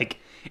is? Like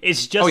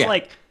it's just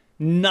like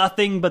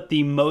nothing but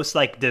the most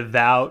like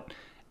devout,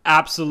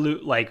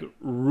 absolute like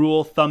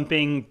rule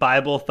thumping,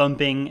 Bible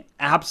thumping,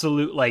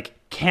 absolute like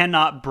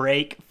cannot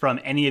break from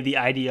any of the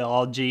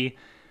ideology.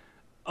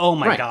 Oh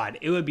my God,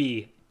 it would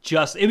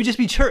just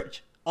be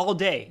church all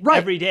day,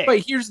 every day. But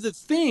here's the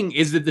thing: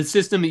 is that the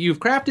system that you've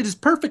crafted is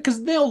perfect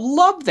because they'll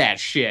love that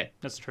shit.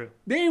 That's true.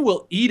 They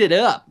will eat it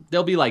up.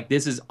 They'll be like,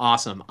 "This is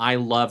awesome. I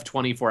love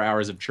 24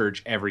 hours of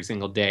church every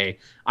single day.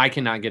 I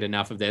cannot get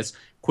enough of this.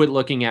 Quit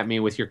looking at me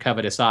with your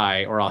covetous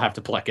eye, or I'll have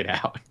to pluck it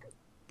out."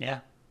 Yeah.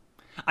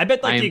 I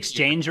bet like the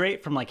exchange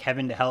rate from like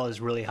heaven to hell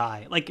is really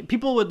high. Like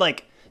people would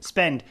like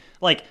spend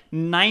like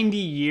 90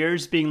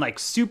 years being like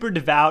super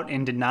devout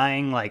and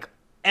denying like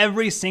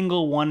every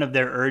single one of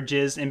their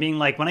urges and being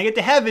like, when I get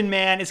to heaven,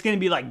 man, it's going to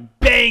be like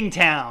bang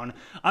town.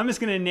 I'm just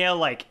going to nail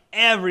like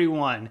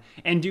everyone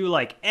and do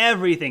like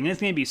everything. And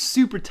it's going to be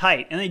super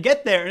tight. And they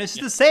get there and it's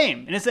just the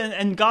same.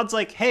 And God's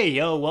like, hey,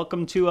 yo,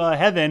 welcome to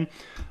heaven.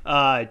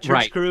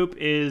 Church group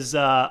is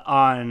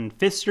on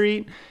 5th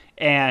Street.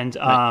 And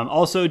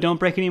also don't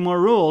break any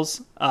more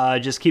rules.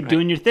 Just keep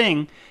doing your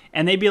thing.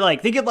 And they'd be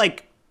like, they get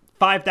like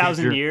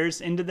 5,000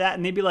 years into that.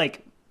 And they'd be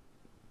like,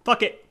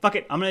 fuck it.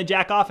 I'm going to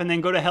jack off and then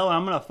go to hell and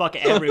I'm going to fuck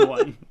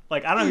everyone.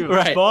 Like, I don't give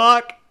a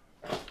fuck.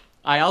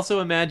 I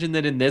also imagine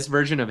that in this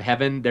version of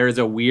heaven, there is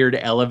a weird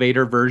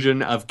elevator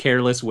version of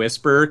Careless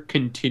Whisper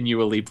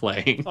continually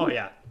playing. Oh,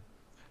 yeah.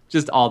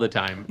 Just all the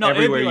time. No,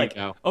 everywhere it'd be like,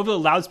 you go. Over the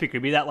loudspeaker,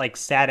 it'd be that like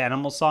sad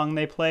animal song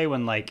they play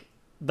when like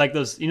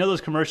those, you know, those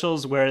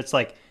commercials where it's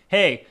like,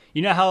 hey,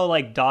 you know how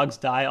like dogs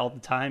die all the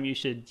time? You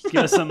should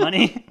give us some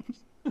money.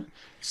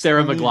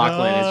 Sarah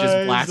McLachlan is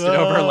just blasted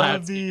over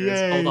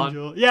loudspeakers. Hold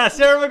on. Yeah,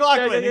 Sarah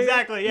McLachlan,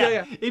 exactly.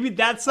 Yeah. Maybe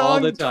that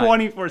song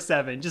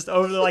 24/7, just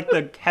over like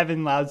the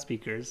heaven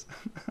loudspeakers.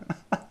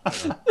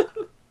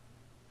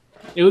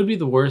 It would be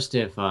the worst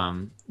if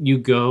you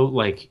go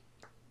like,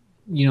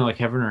 you know, like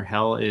heaven or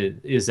hell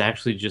is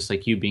actually just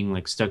like you being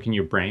like stuck in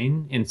your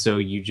brain, and so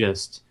you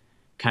just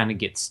kind of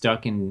get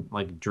stuck in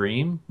like a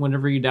dream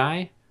whenever you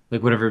die.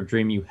 Like whatever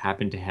dream you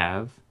happen to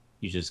have,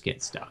 you just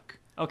get stuck.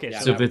 Okay.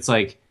 So if it's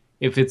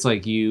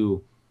like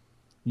you're,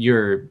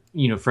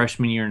 you know,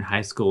 freshman year in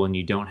high school and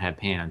you don't have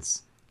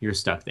pants, you're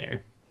stuck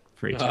there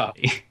for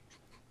eternity.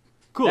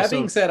 Cool. That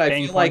being said, I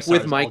feel like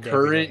with my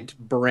current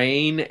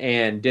brain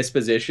and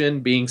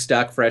disposition, being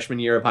stuck freshman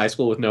year of high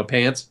school with no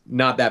pants,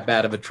 not that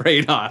bad of a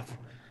trade-off.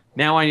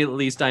 Now at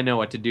least I know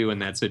what to do in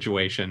that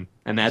situation,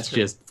 and that's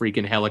just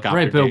freaking helicopter.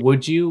 Right, but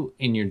would you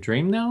in your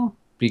dream though?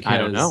 Because I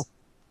don't know.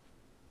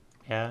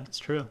 Yeah, it's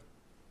true.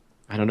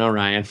 I don't know,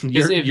 Ryan.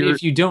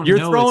 If you don't, you're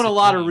throwing a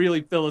lot of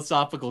really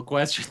philosophical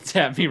questions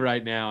at me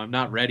right now. I'm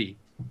not ready.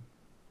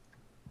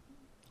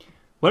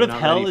 What if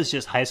hell is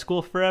just high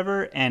school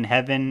forever and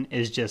heaven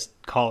is just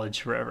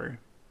college forever?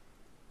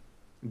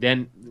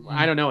 Then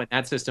I don't know. In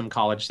that system,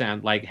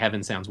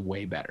 heaven sounds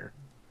way better.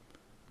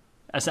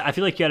 I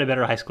feel like you had a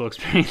better high school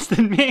experience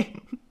than me.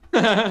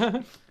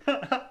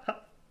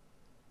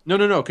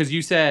 No, because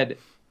you said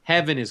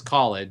heaven is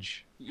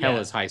college, hell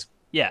is high school.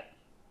 Yeah.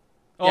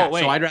 Oh,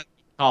 wait. So I'd rather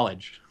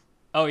college.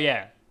 Oh,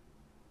 yeah.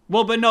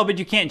 Well, but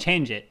you can't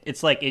change it.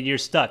 It's like you're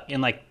stuck in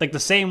like the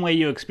same way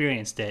you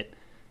experienced it.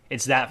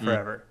 It's that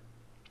forever.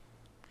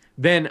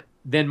 Then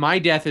my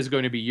death is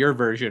going to be your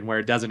version where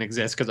it doesn't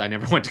exist because I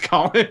never went to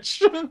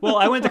college. Well,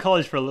 I went to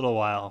college for a little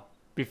while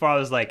before I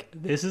was like,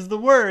 this is the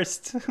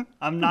worst.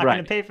 I'm not going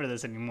to pay for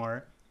this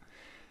anymore.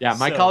 Yeah,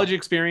 my college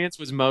experience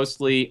was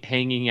mostly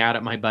hanging out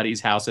at my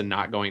buddy's house and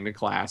not going to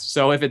class.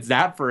 So if it's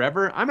that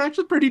forever, I'm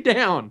actually pretty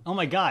down. Oh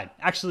my God.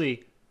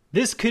 Actually,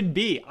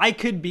 I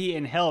could be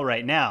in hell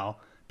right now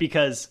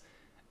because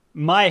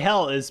my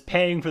hell is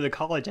paying for the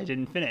college I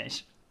didn't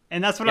finish.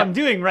 And that's what I'm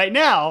doing right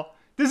now.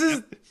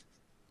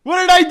 What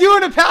did I do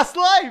in a past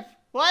life?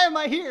 Why am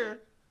I here?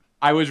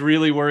 I was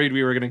really worried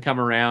we were going to come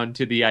around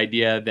to the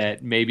idea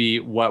that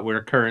maybe what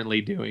we're currently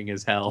doing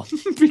is hell.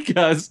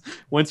 Because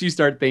once you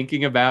start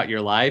thinking about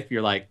your life,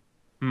 you're like,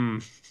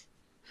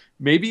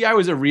 maybe I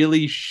was a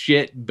really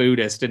shit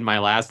Buddhist in my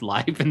last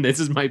life, and this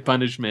is my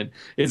punishment,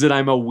 is that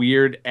I'm a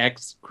weird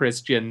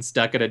ex-Christian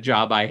stuck at a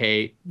job I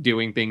hate,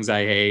 doing things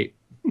I hate.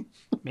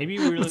 Maybe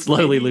we were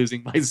slowly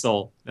losing my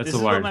soul. This is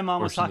what my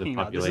mom was talking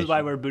about. This is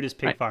why we're Buddhist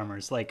pig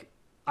farmers. Like,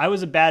 I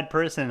was a bad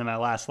person in my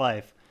last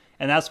life.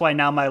 And that's why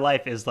now my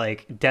life is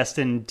like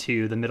destined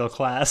to the middle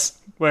class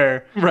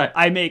where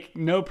I make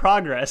no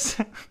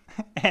progress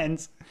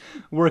and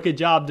work a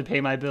job to pay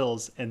my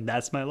bills. And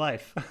that's my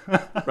life.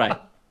 Right.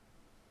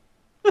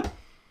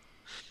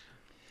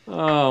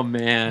 Oh,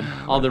 man.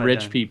 All the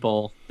rich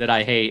people that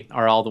I hate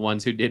are all the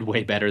ones who did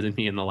way better than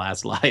me in the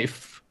last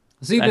life.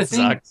 See, the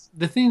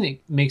thing that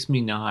makes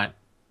me not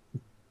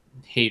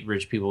hate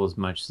rich people as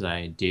much as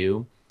I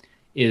do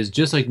is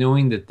just like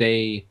knowing that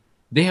they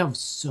have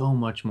so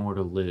much more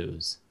to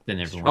lose than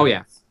everyone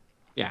else.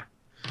 Yeah.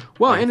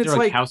 Well, like, and if it's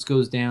like house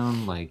goes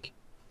down, like,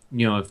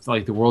 you know, if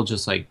like the world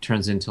just like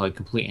turns into like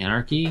complete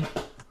anarchy,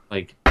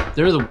 like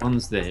they're the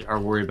ones that are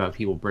worried about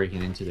people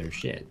breaking into their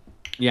shit.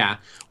 Yeah.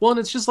 Well, and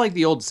it's just like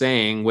the old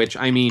saying, which,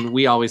 I mean,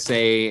 we always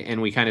say,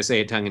 and we kind of say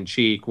it tongue in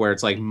cheek, where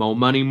it's like, more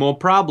money, more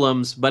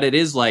problems. But it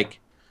is like,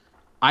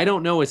 I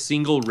don't know a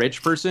single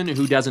rich person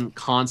who doesn't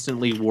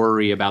constantly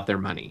worry about their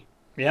money.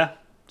 Yeah,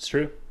 it's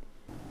true.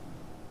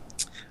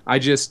 I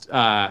just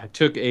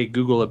took a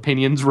Google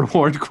Opinions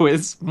reward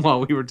quiz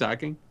while we were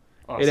talking.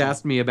 Awesome. It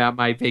asked me about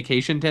my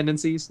vacation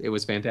tendencies. It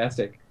was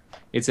fantastic.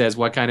 It says,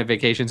 what kind of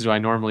vacations do I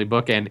normally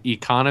book? And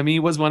economy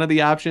was one of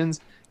the options.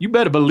 You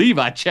better believe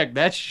I checked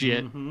that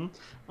shit. Mm-hmm.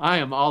 I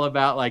am all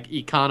about like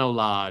Econo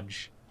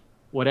Lodge.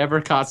 Whatever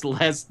costs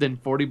less than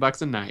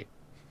 $40 a night.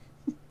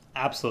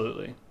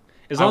 Absolutely.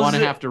 As long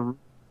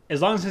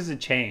as it's a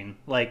chain.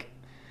 Like,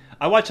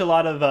 I watch a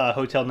lot of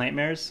Hotel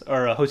Nightmares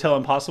or Hotel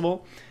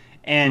Impossible,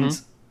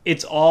 and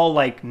it's all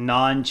like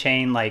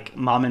non-chain, like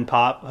mom and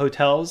pop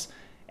hotels.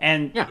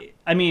 And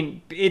I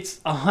mean, it's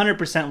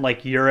 100%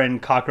 like urine,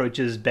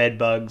 cockroaches, bed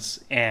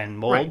bugs, and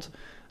mold. Right.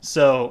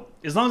 So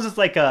as long as it's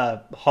like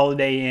a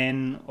Holiday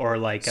Inn or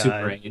like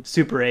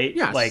Super 8,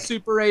 like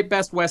Super 8,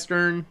 Best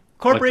Western.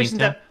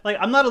 Corporations have, like,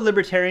 I'm not a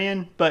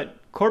libertarian, but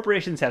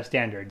corporations have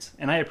standards,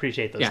 and I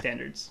appreciate those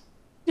standards.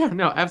 Yeah,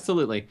 no,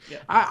 absolutely. Yeah.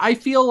 I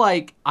feel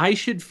like I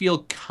should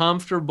feel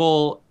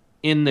comfortable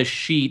in the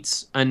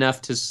sheets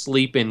enough to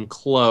sleep in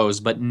clothes,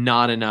 but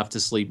not enough to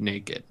sleep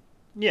naked.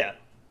 Yeah.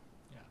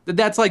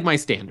 That's like my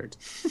standard.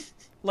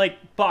 Like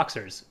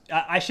boxers.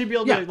 I should be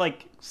able to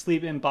like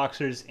sleep in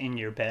boxers in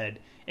your bed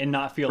and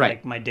not feel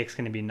like my dick's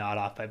going to be gnawed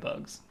off by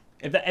bugs.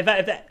 If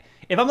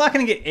I'm not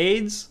going to get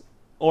AIDS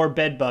or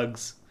bed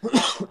bugs,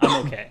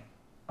 I'm okay.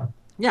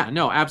 Yeah,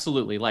 no,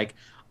 absolutely. Like,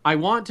 I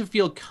want to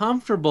feel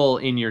comfortable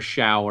in your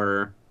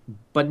shower,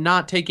 but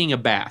not taking a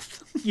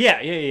bath.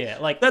 Yeah.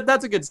 Like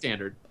that's a good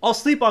standard. I'll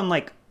sleep on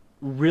like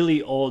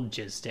really old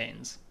jizz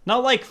stains,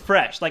 not like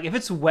fresh. Like if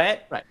it's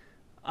wet,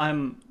 I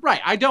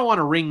don't want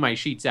to wring my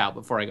sheets out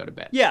before I go to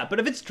bed. Yeah, but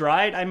if it's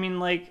dried, I mean,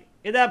 like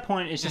at that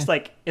point, it's just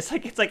like it's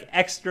like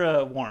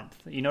extra warmth.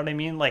 You know what I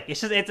mean? Like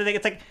it's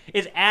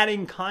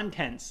adding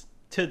contents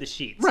to the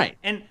sheets. Right.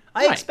 And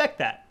I expect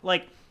that.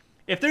 Like,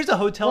 if there's a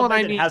hotel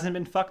bed that hasn't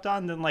been fucked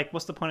on, then like,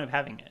 what's the point of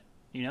having it?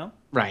 You know?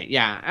 Right.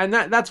 Yeah. And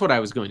that's what I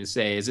was going to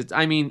say. Is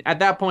I mean, at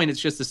that point, it's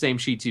just the same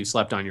sheets you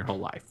slept on your whole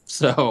life.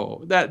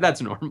 So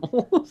that's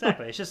normal.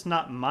 Exactly. It's just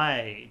not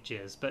my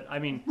jizz, but I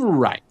mean.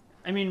 Right.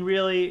 I mean,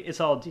 really, it's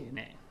all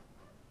DNA.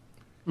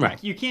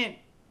 Right. You can't.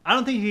 I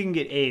don't think you can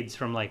get AIDS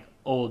from like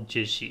old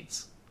jizz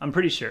sheets. I'm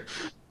pretty sure.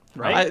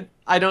 Right.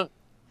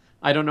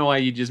 I don't know why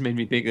you just made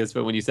me think this,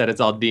 but when you said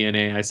it's all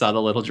DNA, I saw the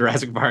little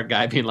Jurassic Park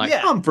guy being like,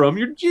 I'm from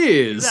your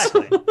jizz.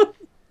 Exactly.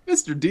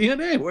 Mr.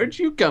 DNA, where'd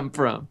you come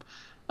from?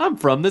 I'm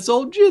from this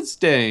old jizz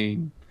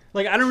stain.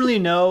 Like, I don't really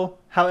know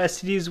how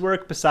STDs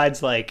work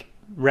besides, like,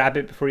 wrap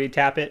it before you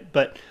tap it,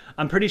 but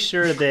I'm pretty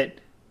sure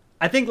that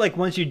I think, like,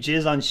 once you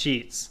jizz on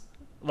sheets,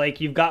 like,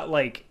 you've got,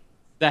 like...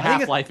 The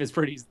half-life is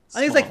pretty small. I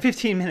think it's, like,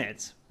 15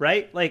 minutes,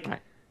 right? Like,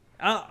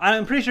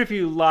 I'm pretty sure if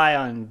you lie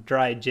on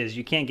dry jizz,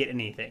 you can't get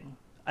anything.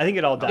 I think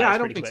it all dies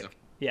pretty quick. So.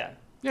 Yeah.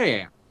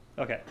 Yeah.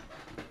 Okay.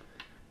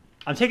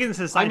 I'm taking this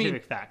as a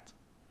scientific fact.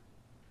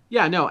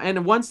 Yeah, no,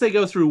 and once they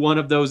go through one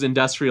of those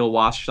industrial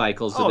wash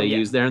cycles that they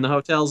use there in the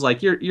hotels,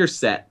 like you're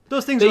set.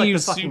 Those things they are like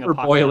use the fucking super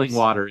apocalypse. boiling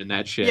water in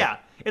that shit. Yeah,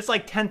 it's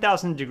like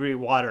 10,000 degree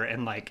water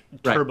and like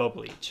turbo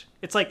bleach.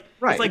 It's like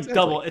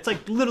double. It's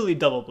like literally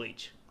double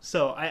bleach.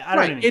 So I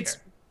don't even care.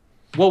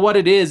 Well, what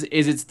it is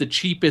it's the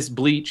cheapest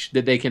bleach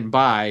that they can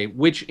buy,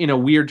 which in a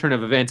weird turn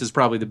of events is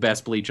probably the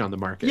best bleach on the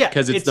market. Yeah,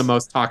 because it's the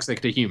most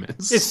toxic to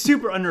humans. It's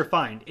super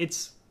unrefined.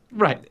 It's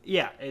right.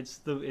 Yeah, it's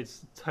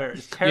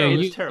terrible.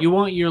 Yeah, you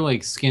want your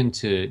like skin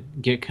to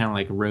get kind of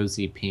like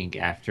rosy pink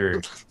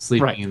after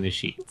sleeping in the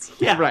sheets.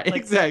 Yeah, right. Like,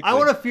 exactly. I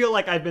want to feel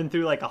like I've been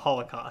through like a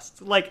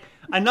Holocaust, like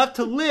enough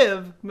to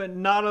live, but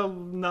not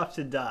enough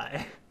to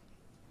die.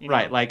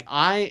 Right. Like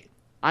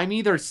I'm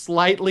either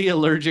slightly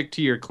allergic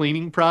to your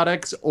cleaning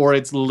products, or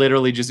it's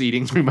literally just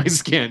eating through my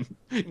skin.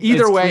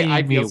 Either way,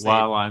 I feel safe.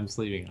 While I'm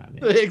sleeping on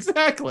it.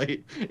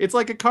 Exactly. It's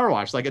like a car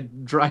wash, like a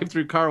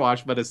drive-through car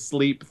wash, but a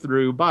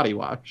sleep-through body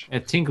wash. A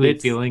tingly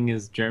feeling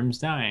is germs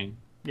dying.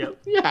 Yep.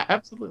 Yeah,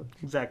 absolutely.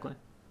 Exactly.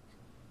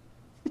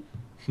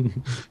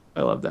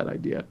 I love that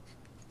idea.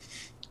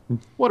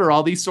 What are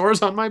all these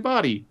sores on my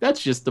body?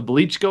 That's just the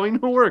bleach going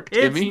to work,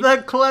 Timmy. It's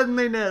the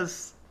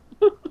cleanliness.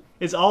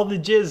 It's all the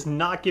jizz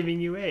not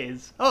giving you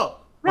A's. Oh,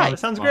 right. Wow, that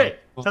sounds great.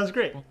 Sounds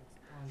great.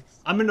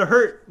 I'm going to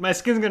hurt. My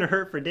skin's going to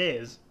hurt for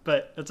days,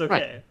 but it's okay.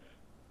 Right.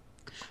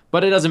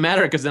 But it doesn't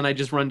matter because then I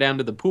just run down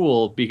to the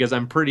pool because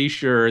I'm pretty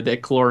sure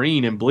that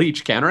chlorine and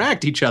bleach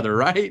counteract each other,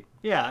 right?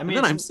 Yeah, I mean,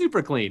 and then I'm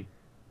super clean.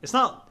 It's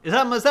not. Is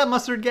that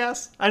mustard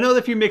gas? I know that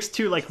if you mix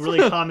two like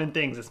really common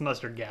things, it's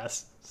mustard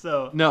gas.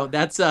 So no,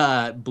 that's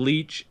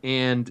bleach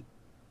and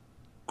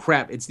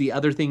crap. It's the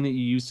other thing that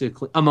you use to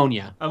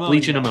ammonia.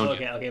 Bleach and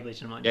ammonia. Okay,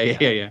 bleach and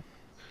ammonia.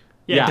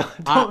 Yeah.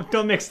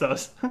 Don't mix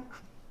those.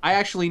 I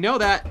actually know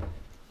that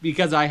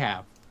because I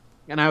have.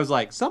 And I was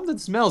like, something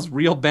smells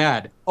real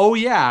bad. Oh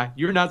yeah,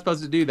 you're not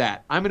supposed to do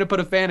that. I'm going to put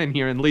a fan in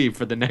here and leave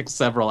for the next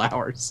several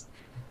hours.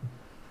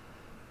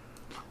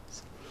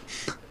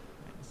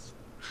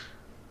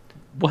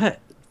 What?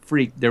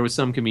 Freak. There was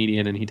some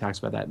comedian and he talks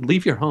about that.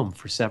 Leave your home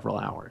for several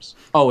hours.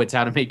 Oh, it's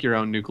how to make your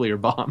own nuclear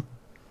bomb.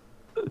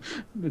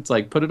 It's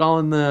like put it all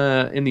in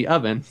the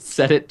oven,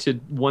 set it to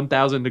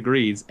 1,000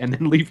 degrees, and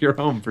then leave your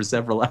home for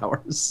several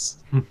hours.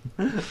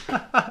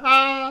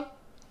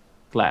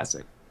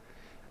 Classic.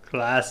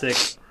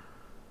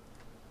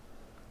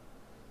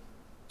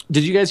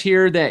 Did you guys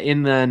hear that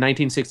in the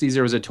 1960s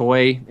there was a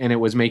toy and it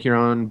was make your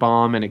own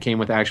bomb and it came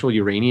with actual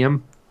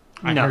uranium?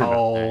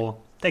 No,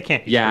 that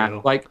can't be true.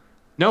 Yeah, like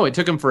no, it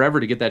took them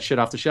forever to get that shit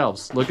off the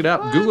shelves. Look it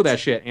up. What? Google that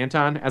shit,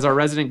 Anton, as our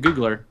resident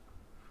Googler.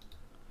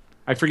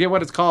 I forget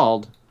what it's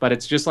called, but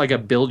it's just like a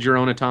build your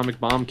own atomic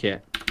bomb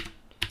kit.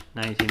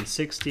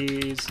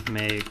 1960s,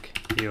 make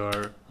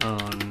your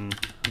own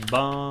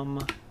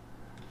bomb.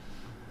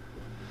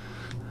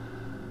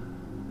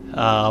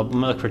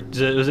 Look for,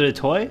 was it a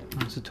toy?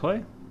 Was it a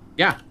toy?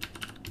 Yeah.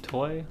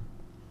 Toy.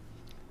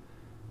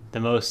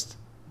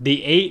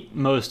 The 8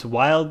 most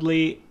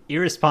wildly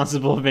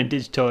irresponsible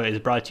vintage toys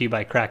brought to you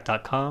by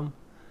crack.com.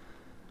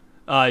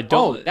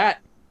 That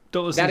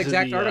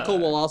exact article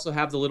will also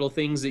have the little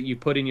things that you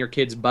put in your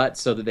kid's butt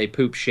so that they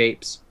poop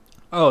shapes.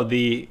 Oh,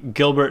 the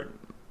Gilbert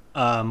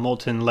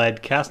molten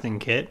lead casting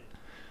kit.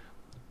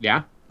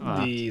 Yeah.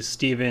 The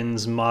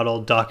Stevens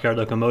model dockyard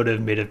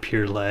locomotive made of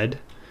pure lead.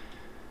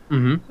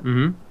 I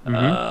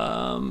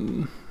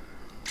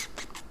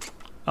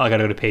gotta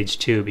go to page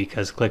 2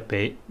 because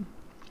clickbait.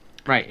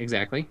 Right,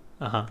 exactly.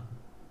 Uh-huh.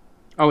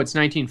 Oh, it's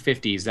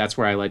 1950s. That's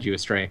where I led you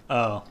astray.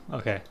 Oh,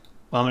 okay.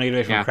 Well, I'm going to get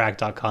away from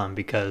crack.com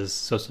because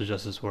social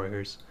justice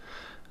warriors.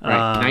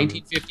 Right.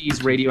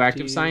 1950s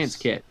radioactive science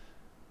kit.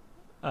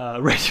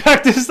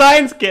 Radioactive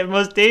science kit,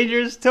 most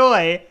dangerous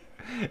toy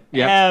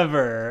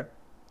ever.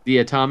 The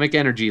Atomic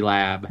Energy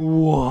Lab.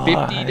 What?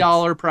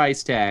 $50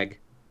 price tag.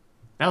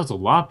 That was a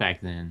lot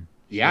back then.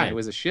 Yeah, it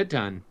was a shit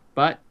ton.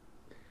 But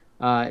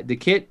the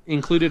kit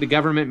included a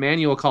government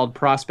manual called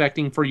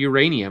Prospecting for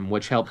Uranium,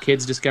 which helped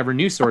kids discover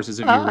new sources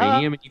of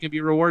uranium, and you can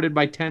be rewarded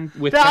by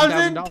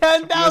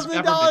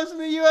 $10,000 from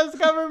the U.S.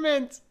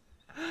 government.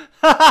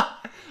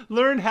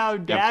 Learn how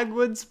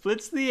Dagwood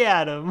splits the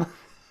atom.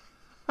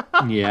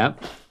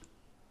 Yep.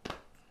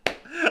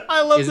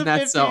 I love Isn't the 50s.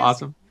 that so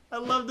awesome? I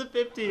love the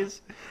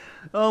 50s.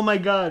 Oh my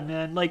god,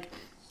 man. Like,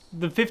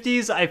 the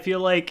 50s, I feel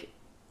like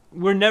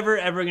we're never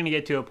ever going to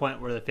get to a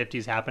point where the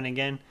 50s happen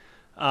again.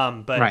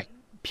 But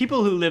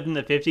people who lived in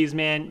the 50s,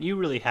 man, you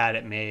really had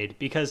it made.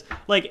 Because,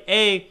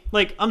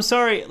 I'm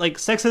sorry,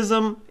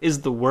 sexism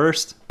is the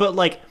worst.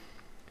 But,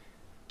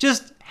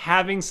 just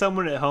having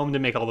someone at home to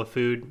make all the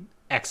food,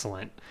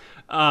 excellent.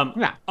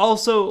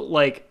 Also,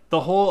 the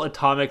whole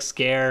atomic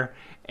scare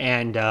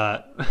and...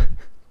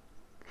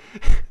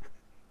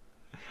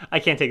 I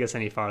can't take this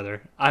any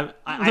farther. I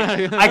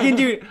can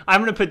do...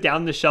 I'm going to put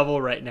down the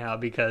shovel right now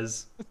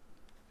because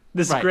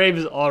this grave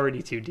is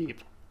already too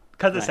deep.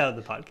 Cut this out of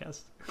the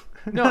podcast.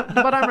 No,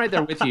 but I'm right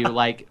there with you.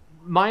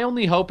 My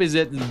only hope is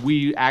that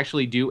we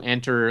actually do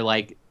enter,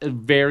 a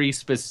very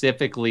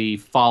specifically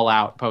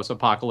Fallout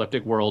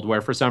post-apocalyptic world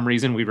where for some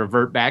reason we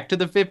revert back to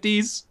the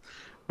 50s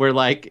where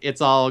like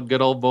it's all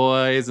good old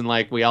boys and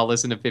like we all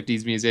listen to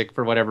 50s music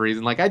for whatever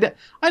reason. Like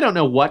I don't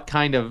know what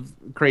kind of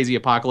crazy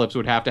apocalypse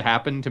would have to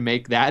happen to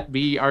make that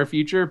be our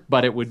future,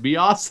 but it would be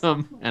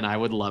awesome and I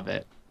would love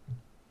it.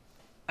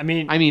 I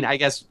mean, I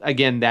guess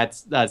again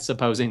that's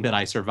supposing that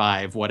I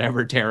survive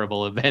whatever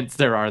terrible events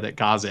there are that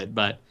cause it,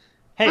 but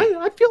hey,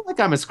 I feel like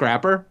I'm a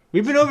scrapper.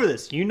 We've been over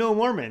this. You know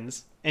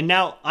Mormons. And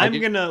now I'm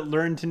going to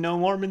learn to know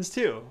Mormons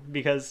too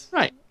because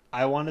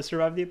I want to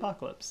survive the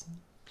apocalypse.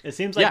 It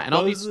seems like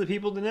those are the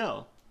people to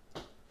know.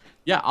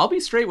 Yeah, I'll be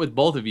straight with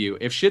both of you.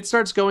 If shit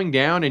starts going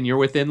down and you're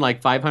within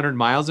like 500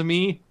 miles of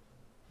me,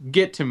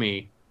 get to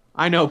me.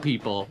 I know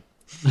people.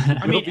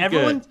 I mean,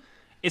 everyone.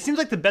 It seems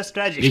like the best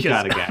strategy. You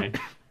got a guy.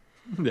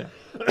 Yeah.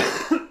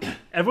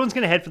 Everyone's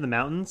going to head for the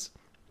mountains.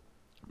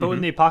 But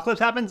when the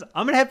apocalypse happens,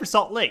 I'm going to head for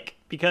Salt Lake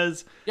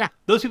because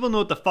those people know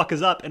what the fuck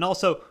is up. And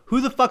also,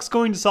 who the fuck's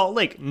going to Salt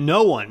Lake?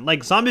 No one.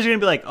 Like, zombies are going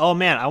to be like, oh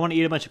man, I want to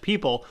eat a bunch of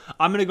people.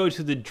 I'm going to go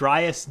to the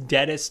driest,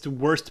 deadest,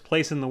 worst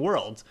place in the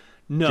world.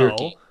 No.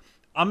 Jerky.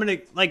 I'm going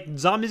to, like,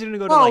 zombies are going to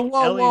go to, like,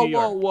 LA, New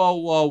York.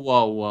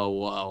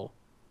 Whoa.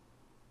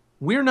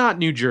 We're not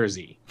New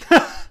Jersey.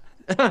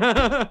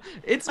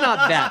 It's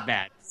not that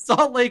bad.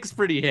 Salt Lake's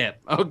pretty hip,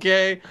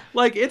 okay?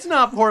 Like, it's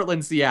not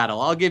Portland, Seattle.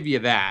 I'll give you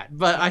that.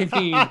 But, I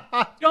mean,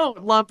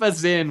 don't lump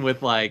us in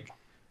with, like,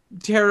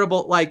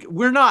 terrible... Like,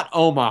 we're not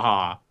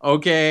Omaha,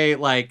 okay?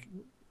 Like,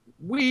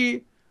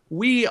 we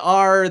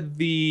are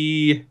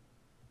the...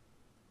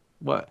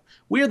 What?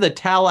 We are the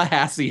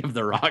Tallahassee of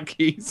the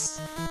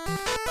Rockies.